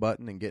nose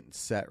button and getting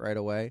set right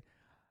away,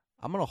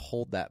 I'm going to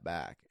hold that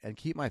back and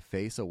keep my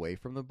face away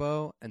from the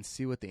bow and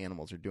see what the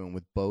animals are doing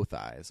with both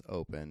eyes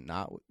open,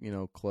 not,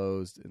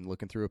 closed, and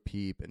looking through a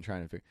peep and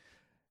trying to figure.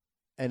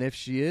 And if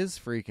she is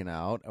freaking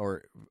out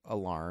or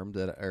alarmed,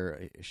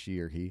 or she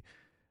or he,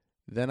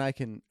 then I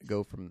can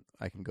go from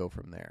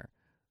there.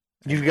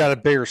 You've got a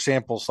bigger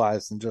sample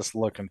size than just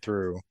looking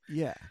through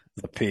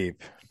the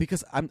peep.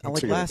 Because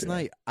last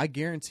night, I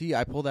guarantee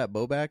I pulled that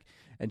bow back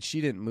and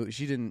she didn't move.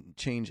 She didn't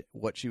change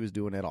what she was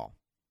doing at all.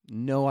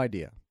 No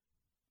idea.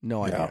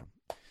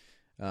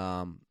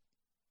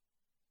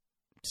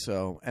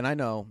 So, and I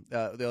know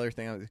the other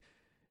thing,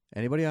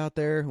 anybody out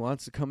there who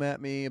wants to come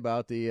at me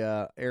about the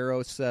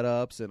arrow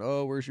setups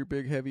and, where's your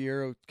big heavy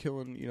arrow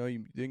killing,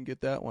 you didn't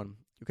get that one.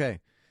 Okay.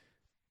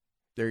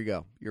 There you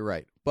go. You're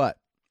right. But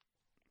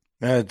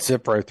it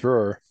zipped right through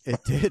her.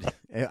 It did.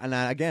 And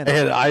I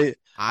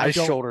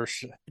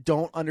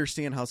don't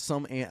understand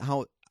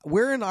how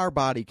where in our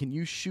body can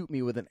you shoot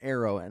me with an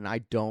arrow and I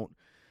don't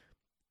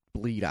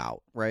bleed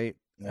out, right?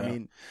 Yeah. I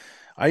mean,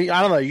 I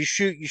don't know. You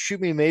shoot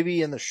me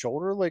maybe in the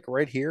shoulder, like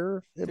right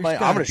here. I'm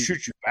going to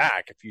shoot you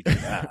back if you do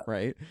that.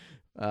 Right.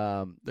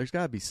 There's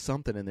got to be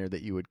something in there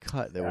that you would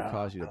cut that would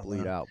cause you to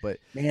bleed out. But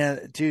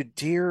man, dude,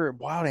 deer,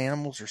 wild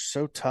animals are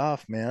so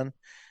tough, man.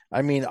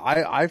 I mean,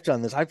 I've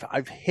done this.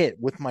 I've hit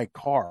with my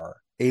car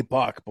a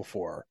buck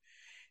before,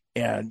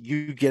 and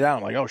you get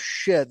out like, oh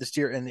shit, this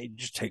deer, and it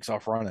just takes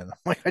off running. I'm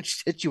like, I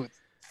just hit you with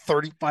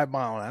 35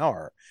 mile an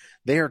hour.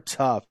 They are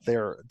tough.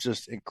 They're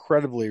just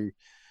incredibly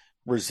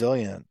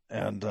resilient,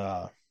 and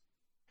I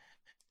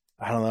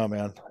don't know,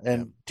 man.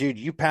 And dude,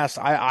 you passed.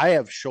 I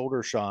have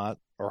shoulder shot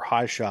or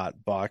high shot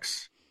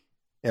bucks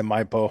in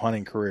my bow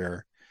hunting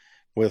career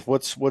with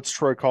what's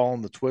Troy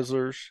calling the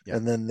Twizzlers,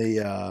 and then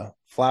the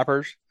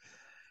flappers.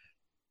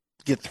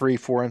 Get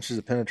 3-4 inches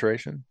of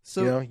penetration.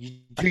 So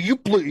you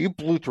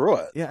blew through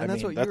it. Yeah, and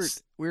that's what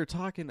we were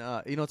talking.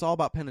 It's all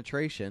about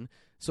penetration.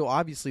 So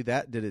obviously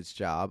that did its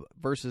job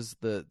versus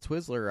the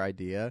Twizzler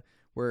idea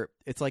where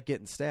it's like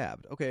getting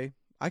stabbed. Okay,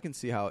 I can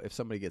see how if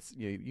somebody gets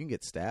you can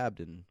get stabbed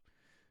and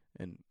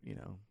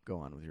go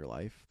on with your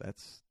life.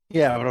 That's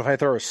but if I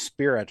throw a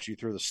spear at you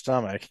through the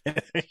stomach,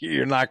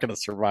 you're not going to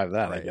survive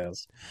that, right. I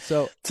guess.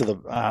 So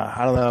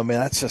I don't know, man.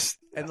 That's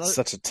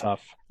such a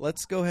tough.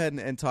 Let's go ahead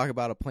and talk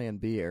about a Plan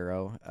B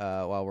arrow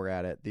while we're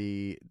at it.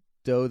 The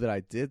doe that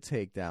I did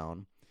take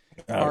down,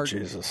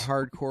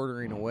 hard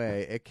quartering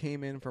away. It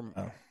came in from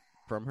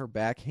her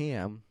back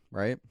ham,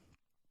 right?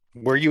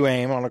 Where you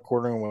aim on a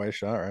quartering away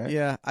shot, right?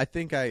 Yeah, I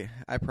think I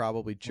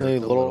probably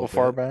jerked a little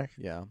far back.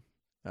 Yeah,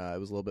 it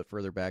was a little bit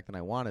further back than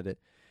I wanted it,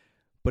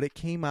 but it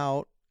came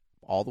out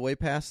all the way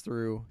past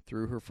through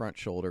her front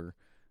shoulder,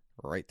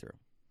 right through.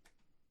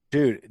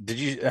 Dude,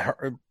 did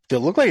it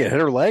look like it hit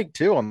her leg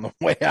too on the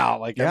way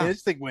out? Like, yeah. I mean,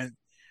 this thing went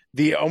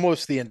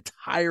almost the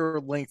entire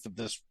length of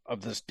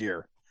this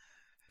deer.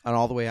 And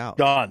all the way out.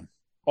 Done.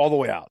 All the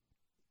way out.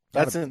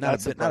 That's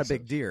not a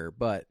big deer,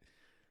 but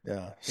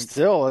yeah,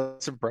 still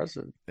that's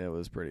impressive. It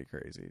was pretty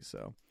crazy.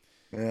 So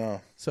yeah.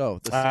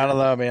 So I don't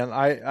know, man.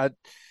 I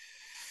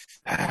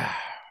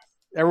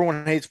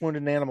everyone hates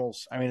wounded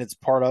animals. I mean, it's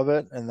part of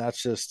it, and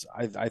that's just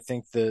I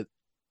think that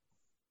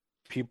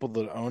people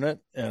that own it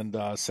and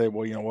say,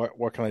 well, you know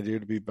what can I do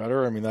to be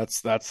better? I mean,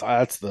 that's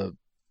the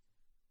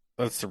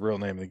real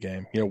name of the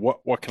game. You know,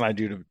 what can I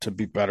do to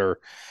be better?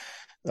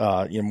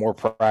 More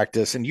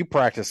practice, and you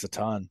practice a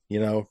ton,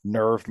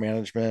 nerve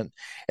management.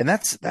 And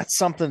that's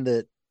something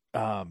that,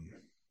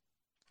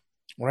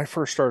 when I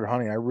first started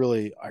hunting, I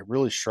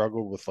really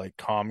struggled with like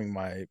calming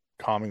my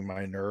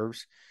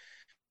nerves.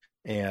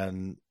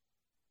 And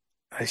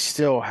I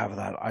still have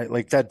that. I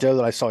like that doe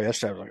that I saw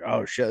yesterday. I was like,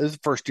 oh shit, this is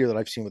the first deer that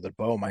I've seen with a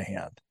bow in my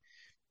hand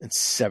in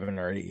 7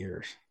 or 8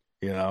 years,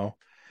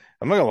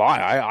 I'm not gonna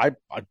lie.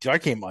 I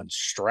came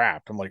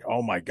unstrapped. I'm like,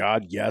 oh my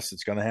God, yes,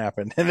 it's gonna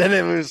happen. And then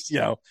it was,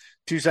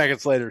 2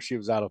 seconds later, she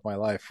was out of my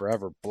life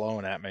forever,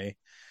 blowing at me.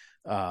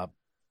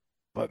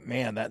 But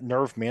man, that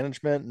nerve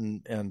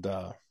management and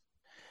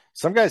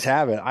some guys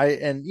have it.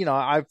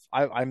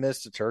 I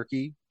missed a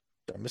turkey.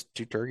 I missed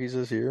 2 turkeys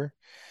this year.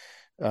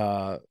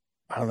 I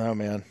don't know,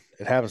 man.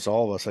 It happens to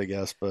all of us, I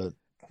guess. But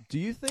do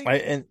you think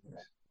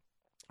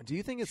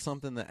it's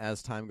something that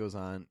as time goes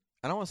on,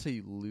 I don't want to say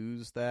you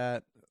lose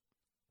that,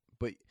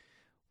 but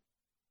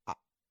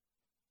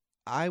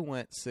I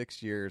went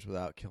 6 years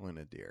without killing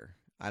a deer,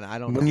 and I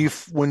don't know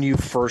when you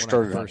first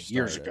started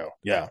years ago.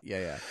 Yeah.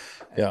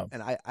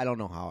 And I don't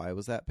know how I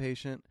was that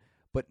patient,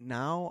 but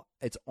now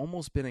it's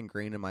almost been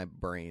ingrained in my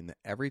brain that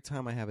every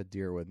time I have a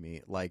deer with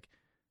me, like,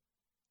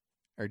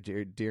 or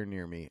deer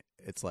near me,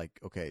 it's like,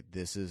 okay,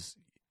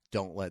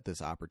 don't let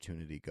this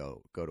opportunity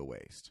go to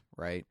waste,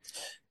 right?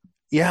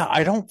 Yeah,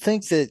 I don't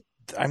think that.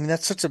 I mean,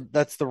 that's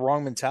the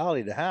wrong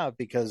mentality to have,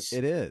 because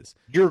it is.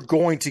 You're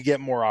going to get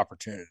more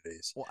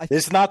opportunities. Well,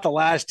 it's not the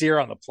last deer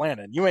on the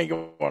planet. You ain't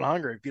going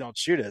hungry if you don't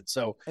shoot it.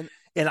 So,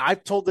 and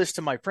I've told this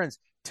to my friends: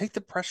 take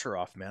the pressure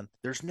off, man.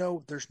 There's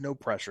no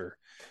pressure.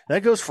 And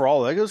that goes for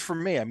all. That goes for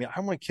me. I mean, I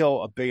want to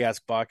kill a big ass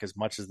buck as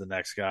much as the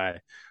next guy,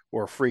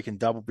 or a freaking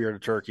double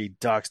bearded turkey,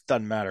 ducks.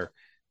 Doesn't matter.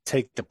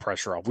 Take the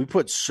pressure off. We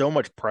put so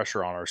much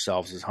pressure on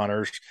ourselves as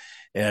hunters.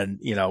 And,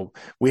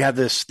 we have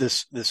this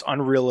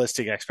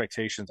unrealistic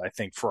expectations, I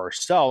think, for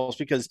ourselves,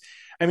 because,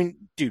 I mean,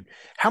 dude,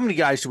 how many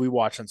guys do we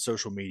watch on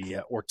social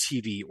media or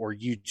TV or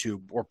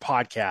YouTube or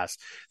podcasts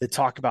that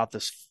talk about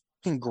this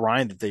fucking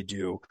grind that they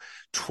do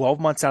 12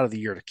 months out of the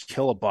year to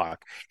kill a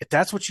buck? If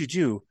that's what you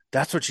do,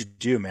 that's what you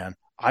do, man.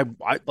 I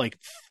like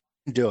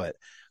do it.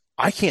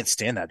 I can't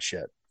stand that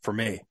shit for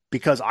me,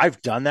 because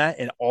I've done that,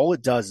 and all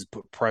it does is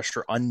put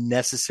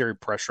unnecessary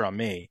pressure on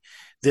me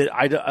that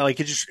I like.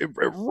 It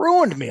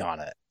ruined me on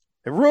it.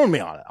 It ruined me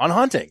on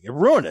hunting. It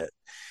ruined it.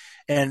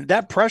 And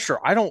that pressure,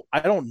 I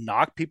don't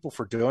knock people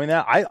for doing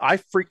that.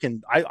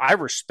 I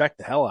respect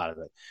the hell out of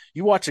it.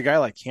 You watch a guy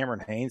like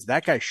Cameron Hanes,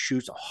 that guy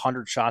shoots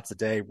 100 shots a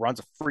day, runs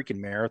a freaking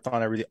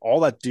marathon, everything. All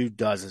that dude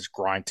does is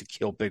grind to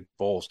kill big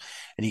bulls.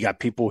 And you got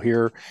people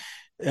here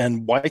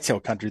in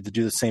whitetail country that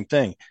do the same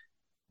thing.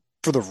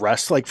 For the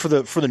rest, like for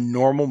the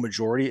normal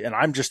majority, and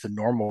I'm just a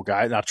normal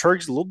guy. Now,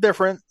 turkey's a little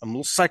different. I'm a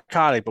little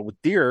psychotic, but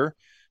with deer,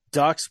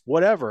 ducks,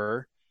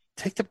 whatever,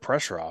 take the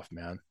pressure off,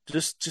 man.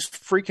 Just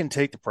freaking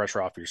take the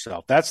pressure off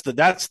yourself. That's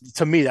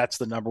to me, that's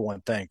the number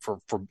one thing for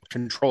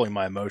controlling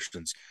my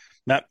emotions.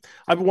 Now,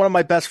 I'm one of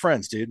my best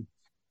friends, dude.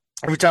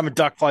 Every time a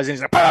duck flies in,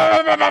 he's like,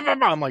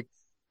 I'm like,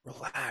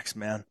 relax,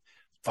 man.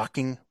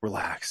 Fucking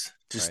relax.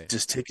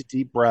 Just take a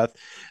deep breath.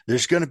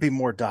 There's going to be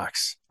more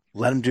ducks.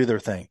 Let them do their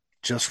thing.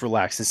 Just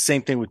relax. The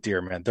same thing with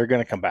deer, man. They're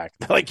going to come back.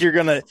 Like you're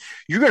going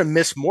to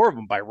miss more of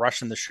them by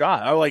rushing the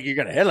shot. Oh, like you're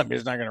going to hit them.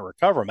 He's not going to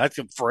recover them. That's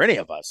for any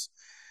of us.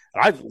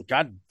 I've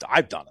done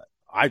it.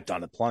 I've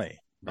done it plenty,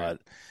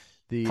 but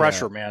the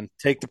pressure, man,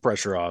 take the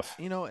pressure off.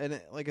 And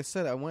like I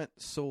said, I went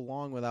so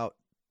long without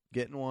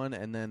getting one.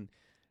 And then,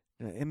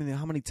 I mean,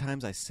 how many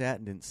times I sat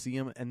and didn't see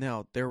him. And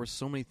now there were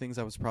so many things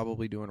I was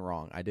probably doing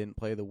wrong. I didn't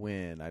play the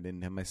wind. I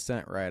didn't have my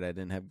scent right. I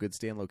didn't have good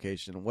stand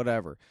location,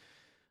 whatever.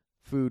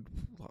 Food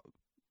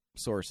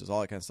sources,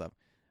 all that kind of stuff.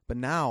 But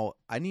now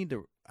I need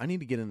to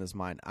get in this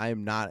mind. I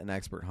am not an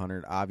expert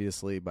hunter,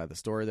 obviously, by the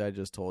story that I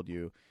just told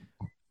you,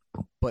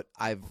 but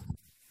I've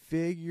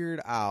figured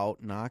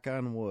out, knock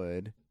on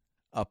wood,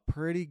 I've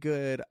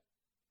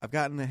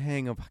gotten the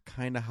hang of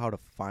kind of how to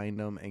find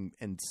them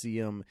and see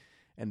them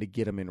and to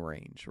get them in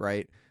range,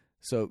 right?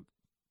 So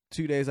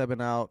 2 days I've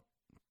been out,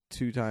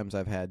 2 times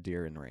I've had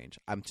deer in range.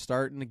 I'm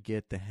starting to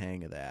get the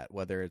hang of that,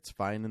 whether it's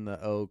finding the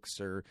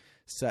oaks or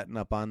setting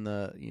up on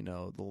the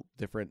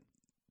different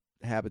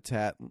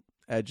habitat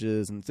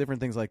edges and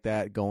different things like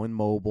that, going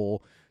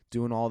mobile,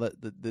 doing all the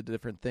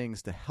different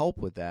things to help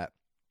with that.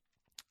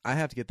 I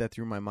have to get that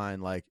through my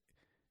mind. Like,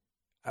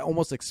 I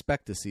almost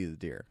expect to see the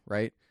deer,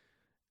 right?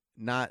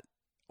 not,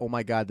 oh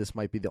my God, this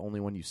might be the only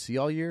one you see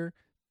all year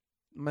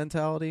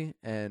mentality,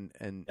 and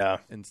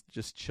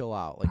just chill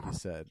out, like you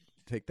said.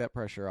 Take that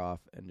pressure off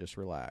and just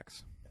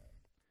relax.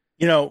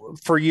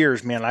 For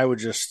years, man, I would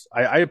just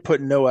I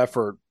put no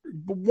effort.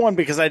 One,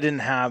 because I didn't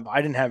have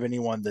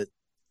anyone that,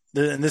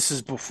 and this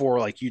is before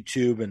like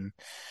YouTube and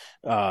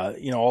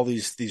all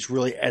these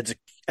really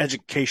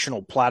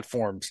educational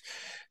platforms.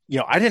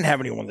 I didn't have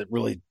anyone that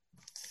really.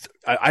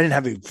 I didn't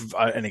have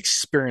an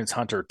experienced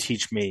hunter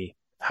teach me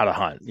how to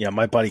hunt.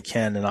 My buddy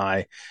Ken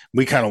and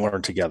we kind of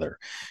learned together,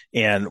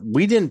 and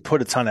we didn't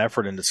put a ton of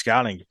effort into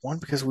scouting. One,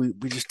 because we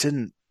just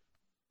didn't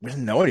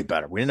know any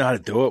better. We didn't know how to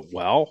do it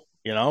well.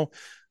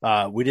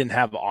 We didn't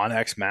have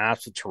onX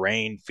maps, the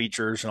terrain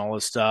features, and all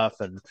this stuff.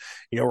 And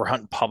we're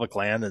hunting public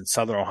land in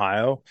Southern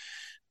Ohio,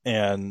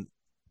 and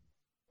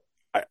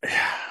I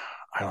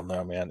don't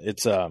know, man.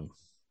 It's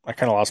I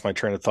kind of lost my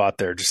train of thought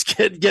there, just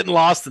getting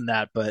lost in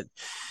that. But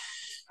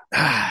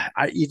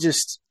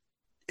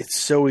it's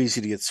so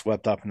easy to get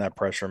swept up in that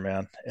pressure,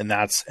 man. And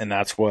that's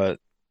what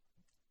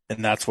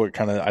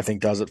kind of, I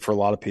think, does it for a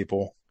lot of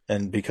people.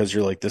 And because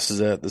you're like, this is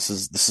it, this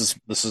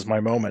is my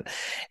moment.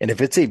 And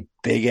if it's a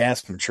big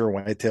ass mature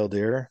whitetail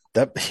deer,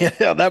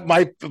 that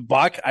might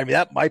buck. I mean,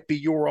 that might be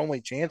your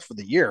only chance for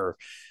the year.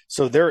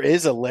 So there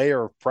is a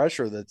layer of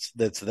pressure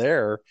that's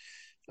there.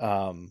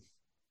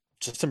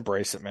 Just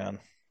embrace it, man.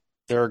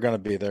 They're going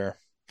to be there.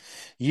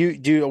 You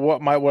do the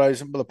point I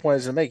was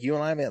going to make. You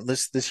and I, man,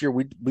 this year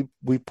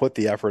we put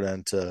the effort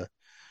into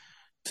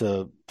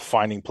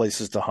finding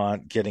places to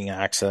hunt, getting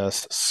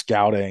access,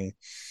 scouting,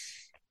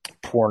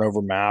 pouring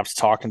over maps,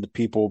 talking to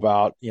people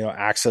about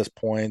access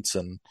points,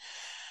 and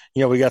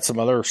we got some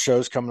other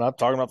shows coming up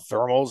talking about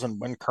thermals and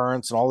wind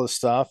currents and all this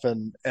stuff,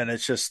 and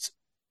it's just,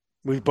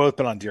 we've both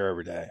been on deer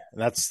every day,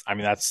 and that's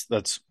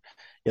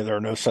there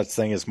are no such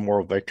thing as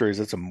moral victories.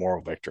 It's a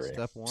moral victory.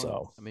 Step one.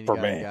 So I mean, for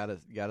you me,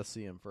 gotta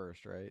see him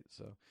first, right?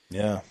 So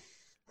yeah.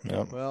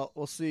 Well,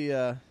 we'll see.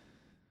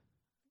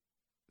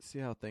 See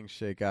how things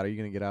shake out. Are you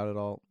gonna get out at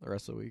all the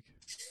rest of the week?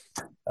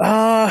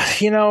 I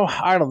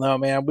don't know,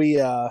 man.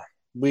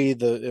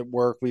 At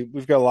work,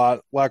 we've got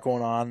a lot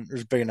going on.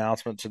 There's a big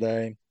announcement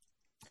today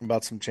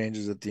about some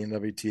changes at the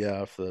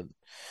NWTF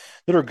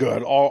that are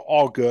good,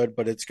 all good,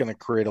 but it's going to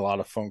create a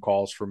lot of phone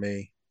calls for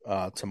me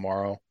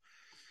tomorrow.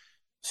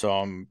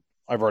 So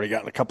I've already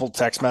gotten a couple of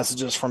text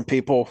messages from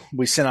people.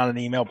 We sent out an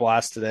email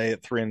blast today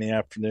at 3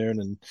 p.m,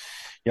 and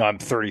I'm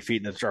 30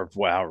 feet in the dark.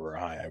 However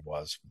high I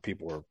was,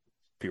 people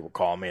were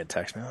calling me and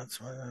texting me,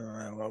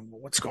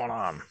 what's going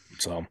on?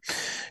 So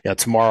yeah,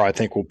 tomorrow I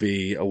think will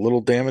be a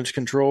little damage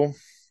control,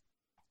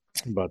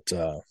 but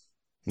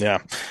yeah,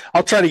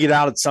 I'll try to get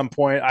out at some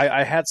point.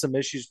 I had some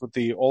issues with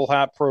the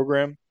OLHAP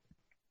program.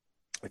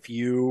 If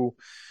you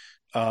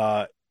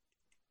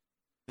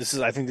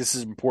I think this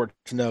is important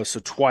to know. So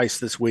twice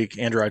this week,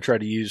 Andrew, I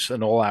tried to use an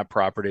OLAP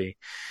property,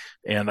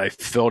 and I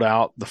filled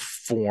out the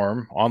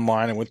form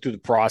online and went through the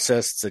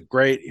process. It said,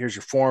 great, here's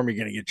your form. You're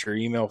going to get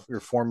your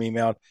form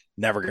emailed.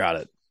 Never got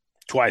it.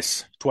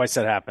 Twice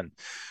that happened.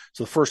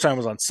 So the first time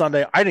was on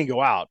Sunday. I didn't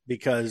go out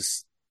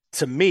because,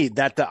 to me,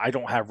 that I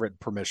don't have written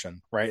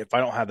permission, right? If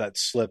I don't have that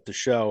slip to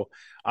show,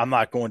 I'm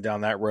not going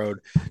down that road.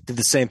 Did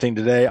the same thing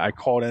today. I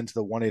called into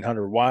the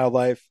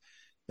 1-800-WILDLIFE.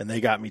 And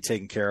they got me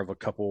taken care of a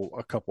couple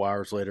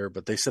hours later,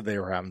 but they said they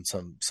were having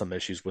some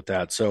issues with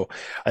that. So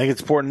I think it's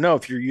important to know,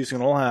 if you're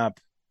using an OLAP,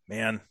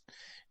 man,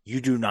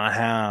 you do not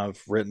have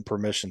written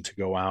permission to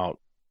go out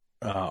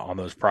on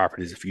those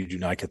properties if you do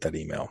not get that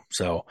email.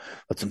 So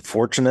that's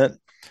unfortunate.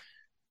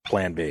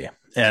 Plan B.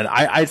 And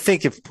I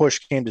think if push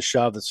came to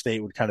shove, the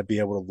state would kind of be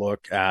able to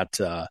look at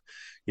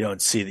and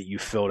see that you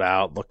filled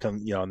out, looked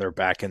on in their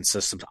back end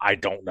systems. I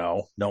don't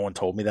know. No one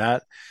told me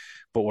that.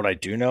 But what I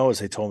do know is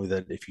they told me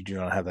that if you do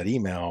not have that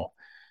email,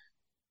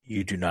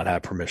 you do not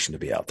have permission to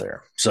be out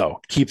there.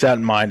 So keep that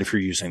in mind if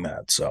you're using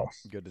that. So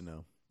good to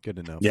know.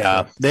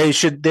 Yeah, they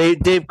should.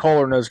 Dave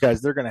Kohler and those guys,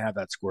 they're going to have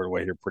that squared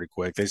away here pretty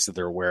quick. They said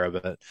they're aware of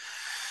it.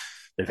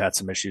 They've had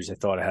some issues. They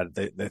thought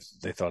they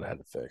thought it had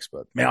to fix.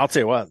 But man, I'll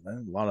tell you what,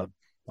 man, a lot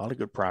of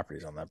good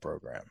properties on that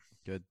program.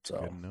 Good.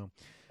 So good to know.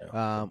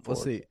 Yeah,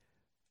 let's see.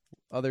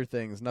 Other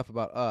things. Enough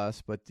about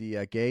us. But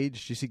the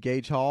Gage. Did you see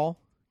Gage Hall?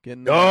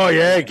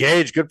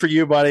 Gage, good for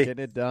you, buddy.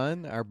 Getting it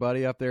done. Our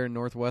buddy up there in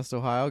Northwest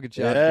Ohio. Good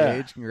job,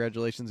 Gage.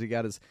 Congratulations. He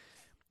got his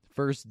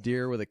first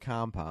deer with a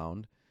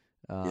compound.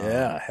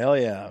 Hell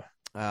yeah.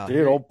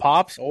 Dude, old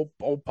Pops,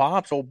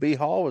 old B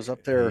Hall was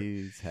up there.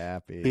 He's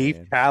happy.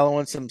 Beef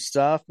tallowing some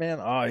stuff,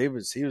 man. Oh,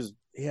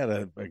 he had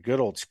a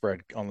good old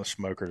spread on the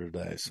smoker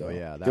today. So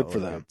that good for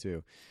them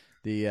too.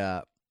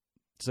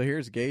 So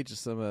here's Gage of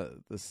some of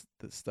this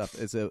stuff.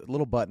 It's a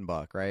little button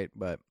buck, right?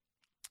 But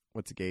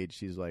what's the Gage?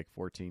 She's like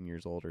 14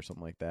 years old or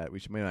something like that. We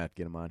may not have to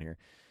get him on here.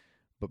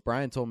 But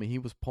Brian told me he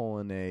was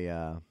pulling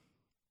a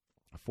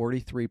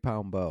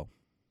 43-pound bow.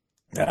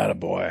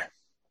 Attaboy.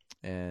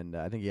 And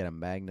I think he had a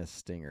Magnus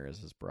Stinger as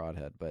his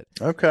broadhead. But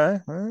okay.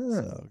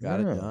 So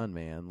got it done,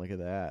 man. Look at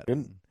that.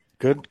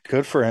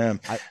 Good for him.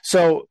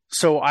 So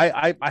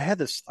I had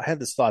this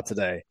thought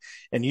today,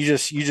 and you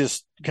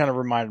just kind of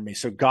reminded me.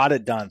 So got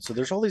it done. So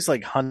there's all these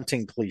like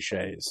hunting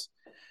cliches,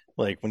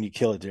 like when you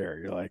kill a deer,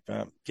 you're like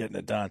getting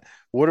it done.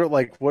 What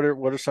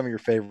are some of your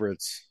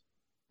favorites,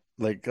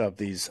 like of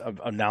these of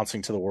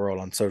announcing to the world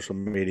on social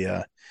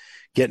media,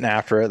 getting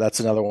after it? That's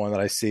another one that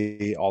I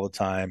see all the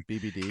time.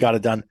 BBD got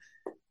it done.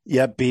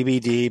 Yep,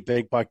 BBD,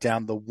 big buck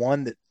down. The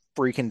one that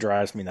freaking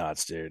drives me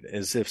nuts, dude,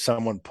 is if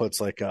someone puts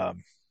like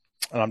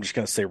and I'm just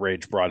gonna say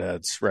Rage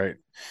Broadheads, right?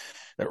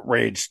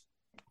 Rage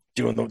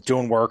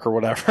doing work or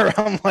whatever.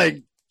 I'm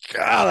like,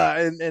 God,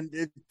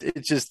 and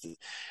it just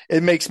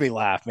it makes me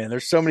laugh, man.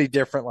 There's so many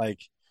different like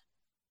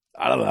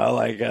I don't know,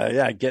 like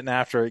getting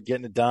after it,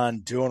 getting it done,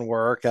 doing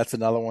work. That's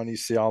another one you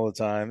see all the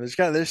time.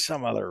 There's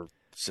some other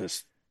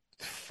just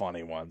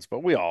funny ones,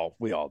 but we all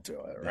do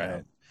it,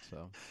 right? Yeah,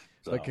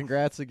 but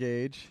congrats to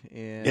Gage.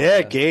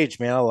 And Gage,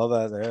 man, I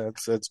love that.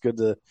 Yeah, it's good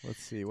to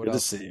let's see what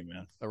else to see,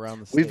 man. Around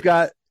the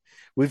state.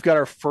 We've got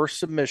our first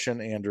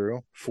submission,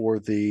 Andrew, for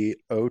the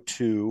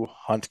O2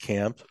 Hunt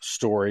Camp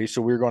story.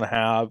 So we're going to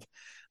have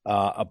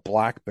a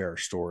black bear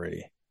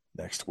story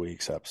next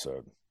week's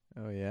episode.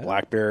 Oh yeah,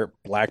 black bear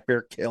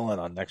killing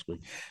on next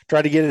week.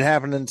 Tried to get it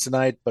happening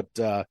tonight, but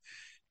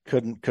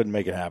couldn't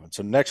make it happen.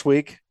 So next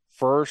week,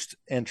 first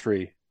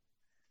entry.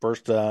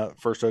 First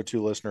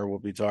O2 listener will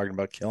be talking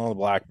about killing the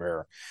black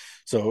bear.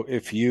 So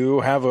if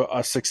you have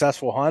a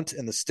successful hunt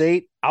in the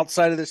state,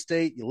 outside of the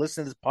state, you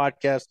listen to this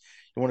podcast,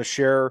 you want to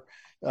share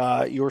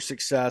your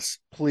success,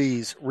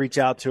 please reach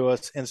out to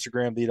us.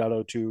 Instagram,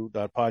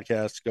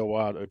 the.o2.podcast, Go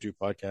Wild O2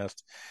 podcast.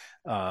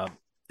 I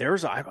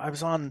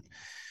was on,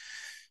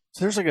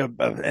 so there's like an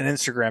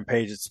Instagram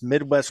page. It's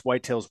Midwest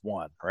Whitetails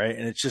 1, right?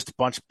 And it's just a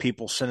bunch of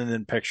people sending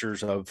in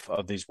pictures of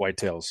these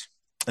whitetails.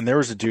 And there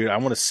was a dude, I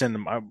want to send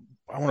him, I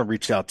want to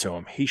reach out to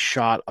him. He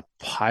shot a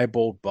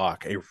piebald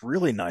buck, a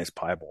really nice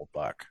piebald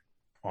buck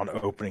on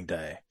opening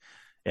day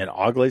in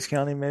Auglaize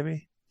County,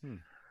 maybe.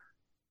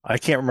 I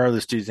can't remember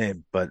this dude's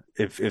name, but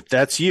if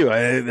that's you,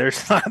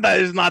 there's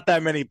not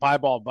that many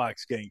piebald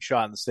bucks getting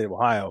shot in the state of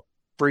Ohio.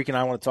 Freaking,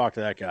 I want to talk to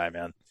that guy,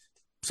 man.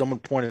 Someone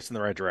point us in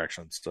the right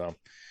direction. So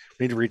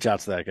we need to reach out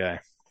to that guy.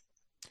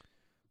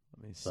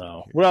 Let me see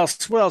so what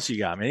else you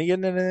got, man? You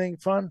getting anything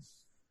fun?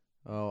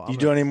 Oh, you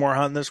doing any more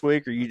hunting this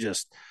week, or you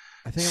just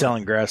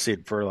selling grass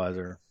seed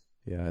fertilizer?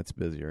 Yeah, it's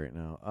busy right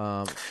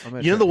now.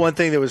 The one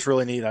thing that was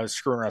really neat, I was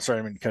screwing around. Sorry, I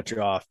didn't mean to cut you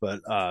off,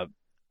 but I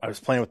was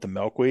playing with the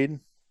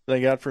milkweed that I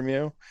got from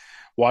you,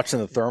 watching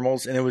the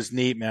thermals, and it was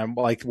neat, man.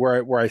 Like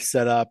where I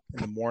set up in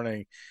the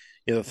morning,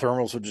 the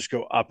thermals would just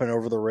go up and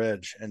over the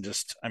ridge, and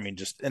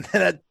and then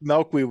that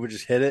milkweed would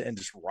just hit it and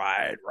just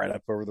ride right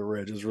up over the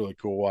ridge. It was really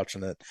cool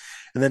watching it.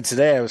 And then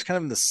today I was kind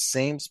of in the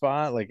same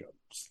spot, like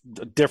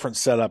a different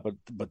setup,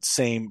 but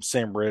same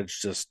ridge,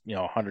 just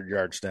 100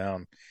 yards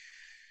down.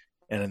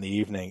 And in the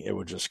evening, it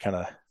would just kind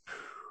of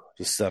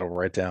just settle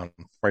right down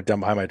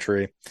behind my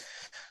tree.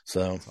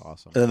 So that's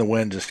awesome. And then the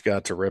wind just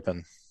got to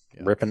ripping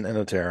and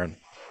a tearing.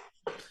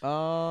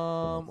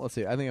 Let's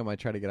see. I think I might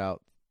try to get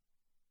out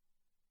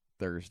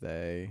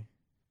Thursday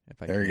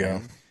if I can. There you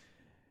go.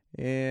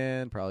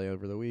 And probably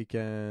over the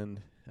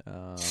weekend,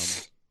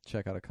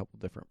 check out a couple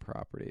different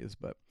properties,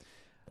 but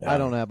I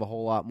don't have a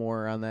whole lot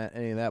more on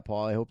any of that,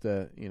 Paul. I hope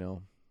to,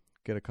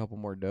 get a couple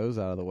more does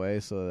out of the way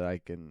so that I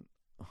can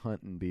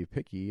hunt and be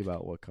picky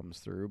about what comes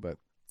through. But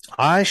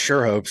I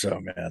sure hope so,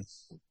 man.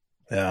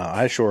 Yeah,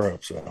 I sure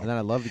hope so. And then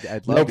I'd love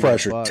to no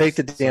pressure. Take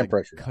the damn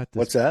pressure.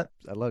 What's that?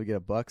 I'd love to get a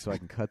buck so I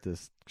can cut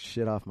this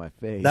shit off my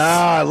face.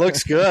 Nah, it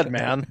looks good,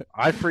 man.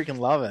 I freaking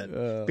love it.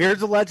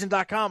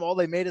 Beardsoflegend.com. Oh,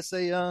 they made us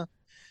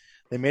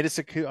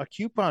a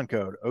coupon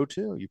code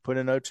O2. You put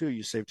in O2,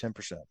 you save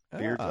 10%.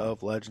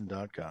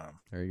 Beardsoflegend.com.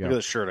 There you go. Look at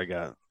the shirt I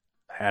got.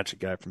 Hatchet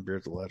guy from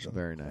Beards of Legend.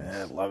 Very nice.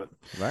 Yeah, love it.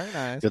 Very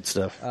nice. Good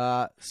stuff.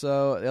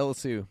 So let's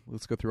see.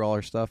 Let's go through all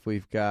our stuff.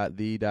 We've got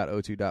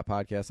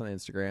the.o2.podcast on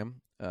Instagram,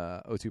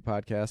 O2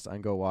 Podcast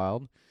on Go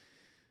Wild.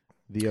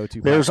 The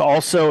O2. There's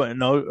also an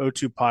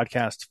O2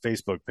 Podcast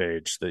Facebook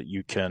page that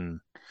you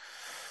can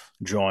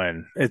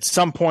join. At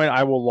some point,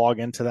 I will log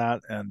into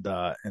that and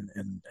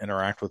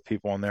interact with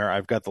people on there.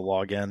 I've got the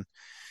login.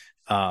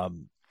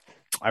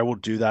 I will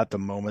do that the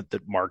moment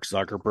that Mark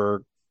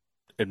Zuckerberg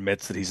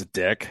admits that he's a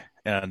dick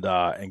and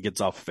gets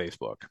off of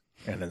Facebook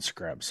and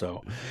Instagram.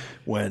 So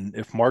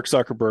if Mark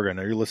Zuckerberg, I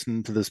know you're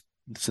listening to this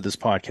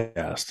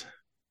podcast,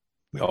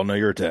 we all know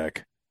you're a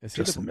dick.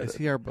 Is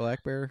he our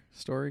black bear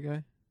story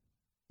guy?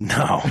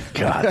 No,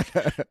 God.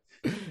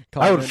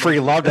 I would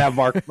freaking love to have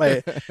Mark.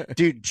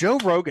 Dude, Joe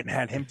Rogan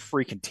had him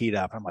freaking teed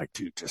up. I'm like,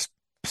 dude, just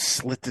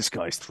slit this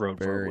guy's throat.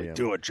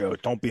 Do it, Joe.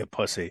 Don't be a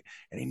pussy.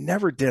 And he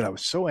never did. I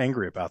was so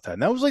angry about that.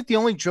 And that was like the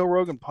only Joe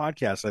Rogan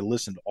podcast I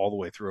listened all the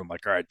way through. I'm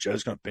like, all right,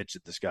 Joe's going to bitch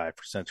at this guy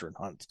for censoring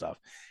hunt and stuff.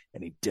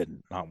 And he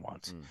didn't, not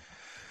once.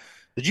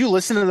 Did you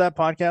listen to that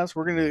podcast?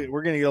 We're gonna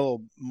get a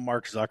little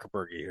Mark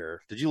Zuckerberg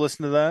here. Did you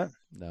listen to that?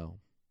 No.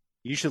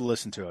 You should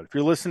listen to it. If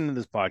you're listening to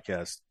this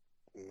podcast,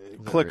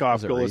 click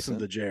off, go listen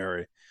to the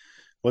JRE.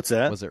 What's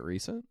that? Was it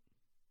recent?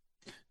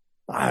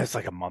 It's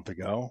like a month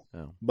ago.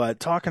 Oh. But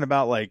talking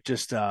about like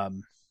just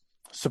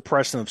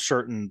suppression of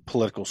certain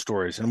political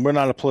stories. And we're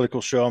not a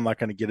political show. I'm not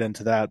going to get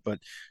into that, but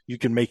you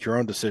can make your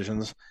own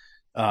decisions.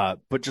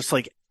 But just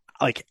like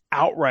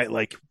outright,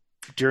 like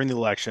during the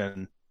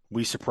election,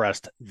 we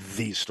suppressed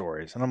these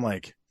stories. And I'm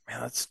like,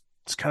 man, it's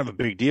kind of a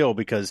big deal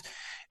because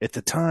at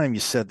the time you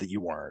said that you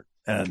weren't.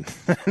 And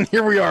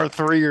here we are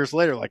 3 years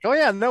later, like, oh,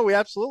 yeah, no, we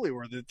absolutely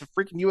were. The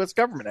freaking U.S.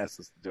 government asked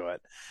us to do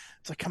it.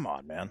 It's like, come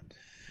on, man.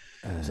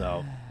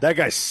 So that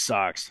guy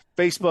sucks.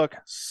 Facebook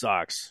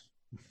sucks.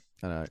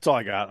 That's all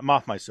I got. I'm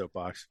off my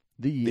soapbox.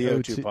 The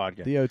O2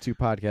 Podcast. The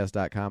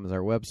O2podcast.com is our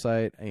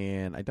website,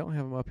 and I don't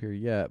have them up here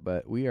yet,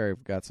 but we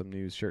have got some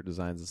new shirt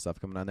designs and stuff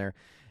coming on there.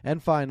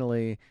 And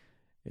finally,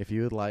 if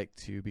you would like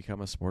to become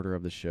a supporter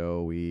of the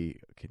show, we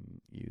can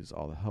use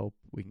all the help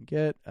we can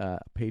get.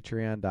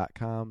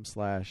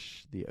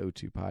 Patreon.com/the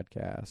O2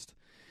 Podcast.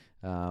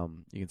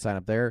 You can sign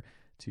up there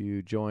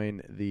to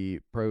join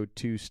the Pro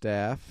 2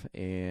 staff,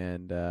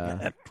 and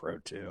Pro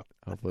 2.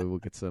 Hopefully we'll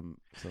get some.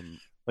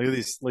 Look at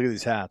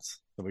these hats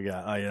that we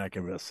got. Oh, you're not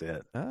gonna be able to see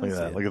it. Look at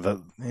that. Look at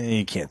that.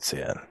 You can't see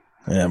it.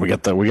 Yeah, we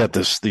got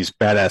these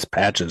badass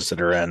patches that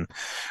are on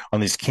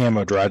these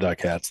camo dry dock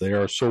hats. They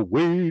are so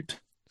sweet.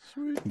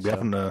 We'll be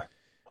up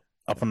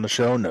on the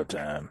show in no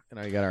time. And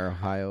I got our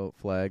Ohio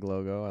flag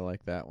logo. I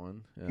like that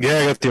one. Yeah,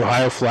 I got the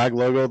Ohio flag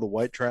logo, the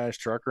white trash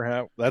trucker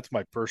hat. That's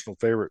my personal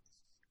favorite.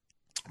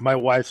 My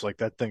wife's like,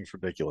 that thing's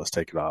ridiculous.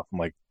 Take it off. I'm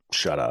like,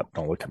 shut up.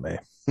 Don't look at me.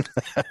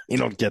 You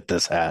don't get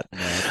this hat. No.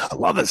 I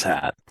love this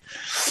hat.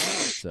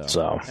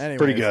 So anyways,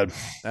 pretty good.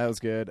 That was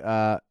good.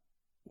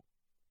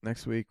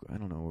 Next week, I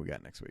don't know what we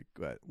got next week,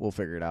 but we'll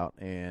figure it out.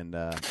 And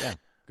yeah,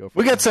 go for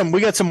it. We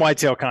got some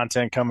whitetail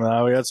content coming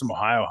out. We got some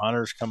Ohio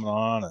hunters coming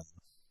on, and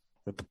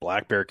with the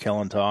black bear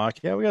killing talk.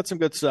 Yeah, we got some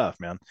good stuff,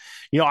 man.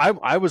 You know,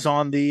 I was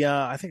on the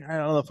I don't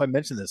know if I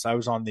mentioned this. I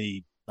was on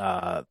the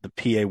PA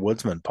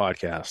Woodsman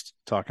podcast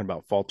talking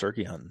about fall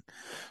turkey hunting.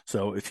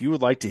 So if you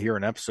would like to hear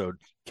an episode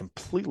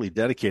completely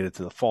dedicated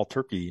to the fall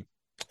turkey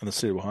in the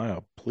state of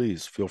Ohio,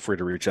 please feel free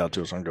to reach out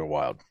to us on Go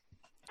Wild.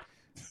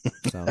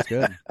 Sounds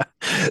good.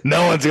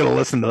 No one's going to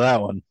listen to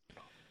that one.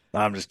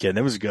 No, I'm just kidding.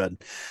 It was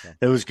good. Yeah.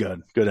 It was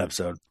good. Good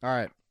episode. All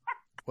right.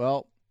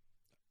 Well,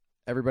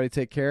 everybody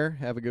take care.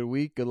 Have a good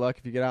week. Good luck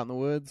if you get out in the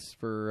woods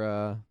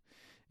for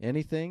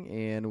anything,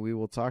 and we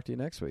will talk to you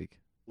next week.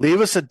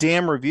 Leave us a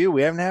damn review.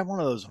 We haven't had one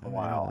of those in a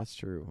while. Yeah, that's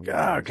true.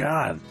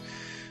 God.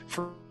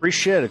 Free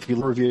shit if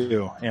you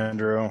review,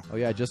 Andrew. Oh,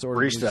 yeah, I just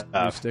ordered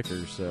new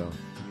stickers, so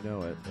you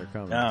know it. They're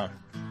coming. Yeah.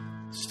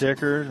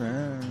 Stickers,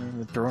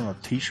 throw on a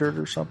T-shirt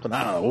or something.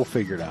 I don't know. We'll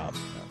figure it out.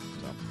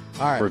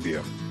 All right.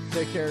 Review.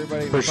 Take care,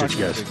 everybody. Appreciate you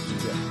guys.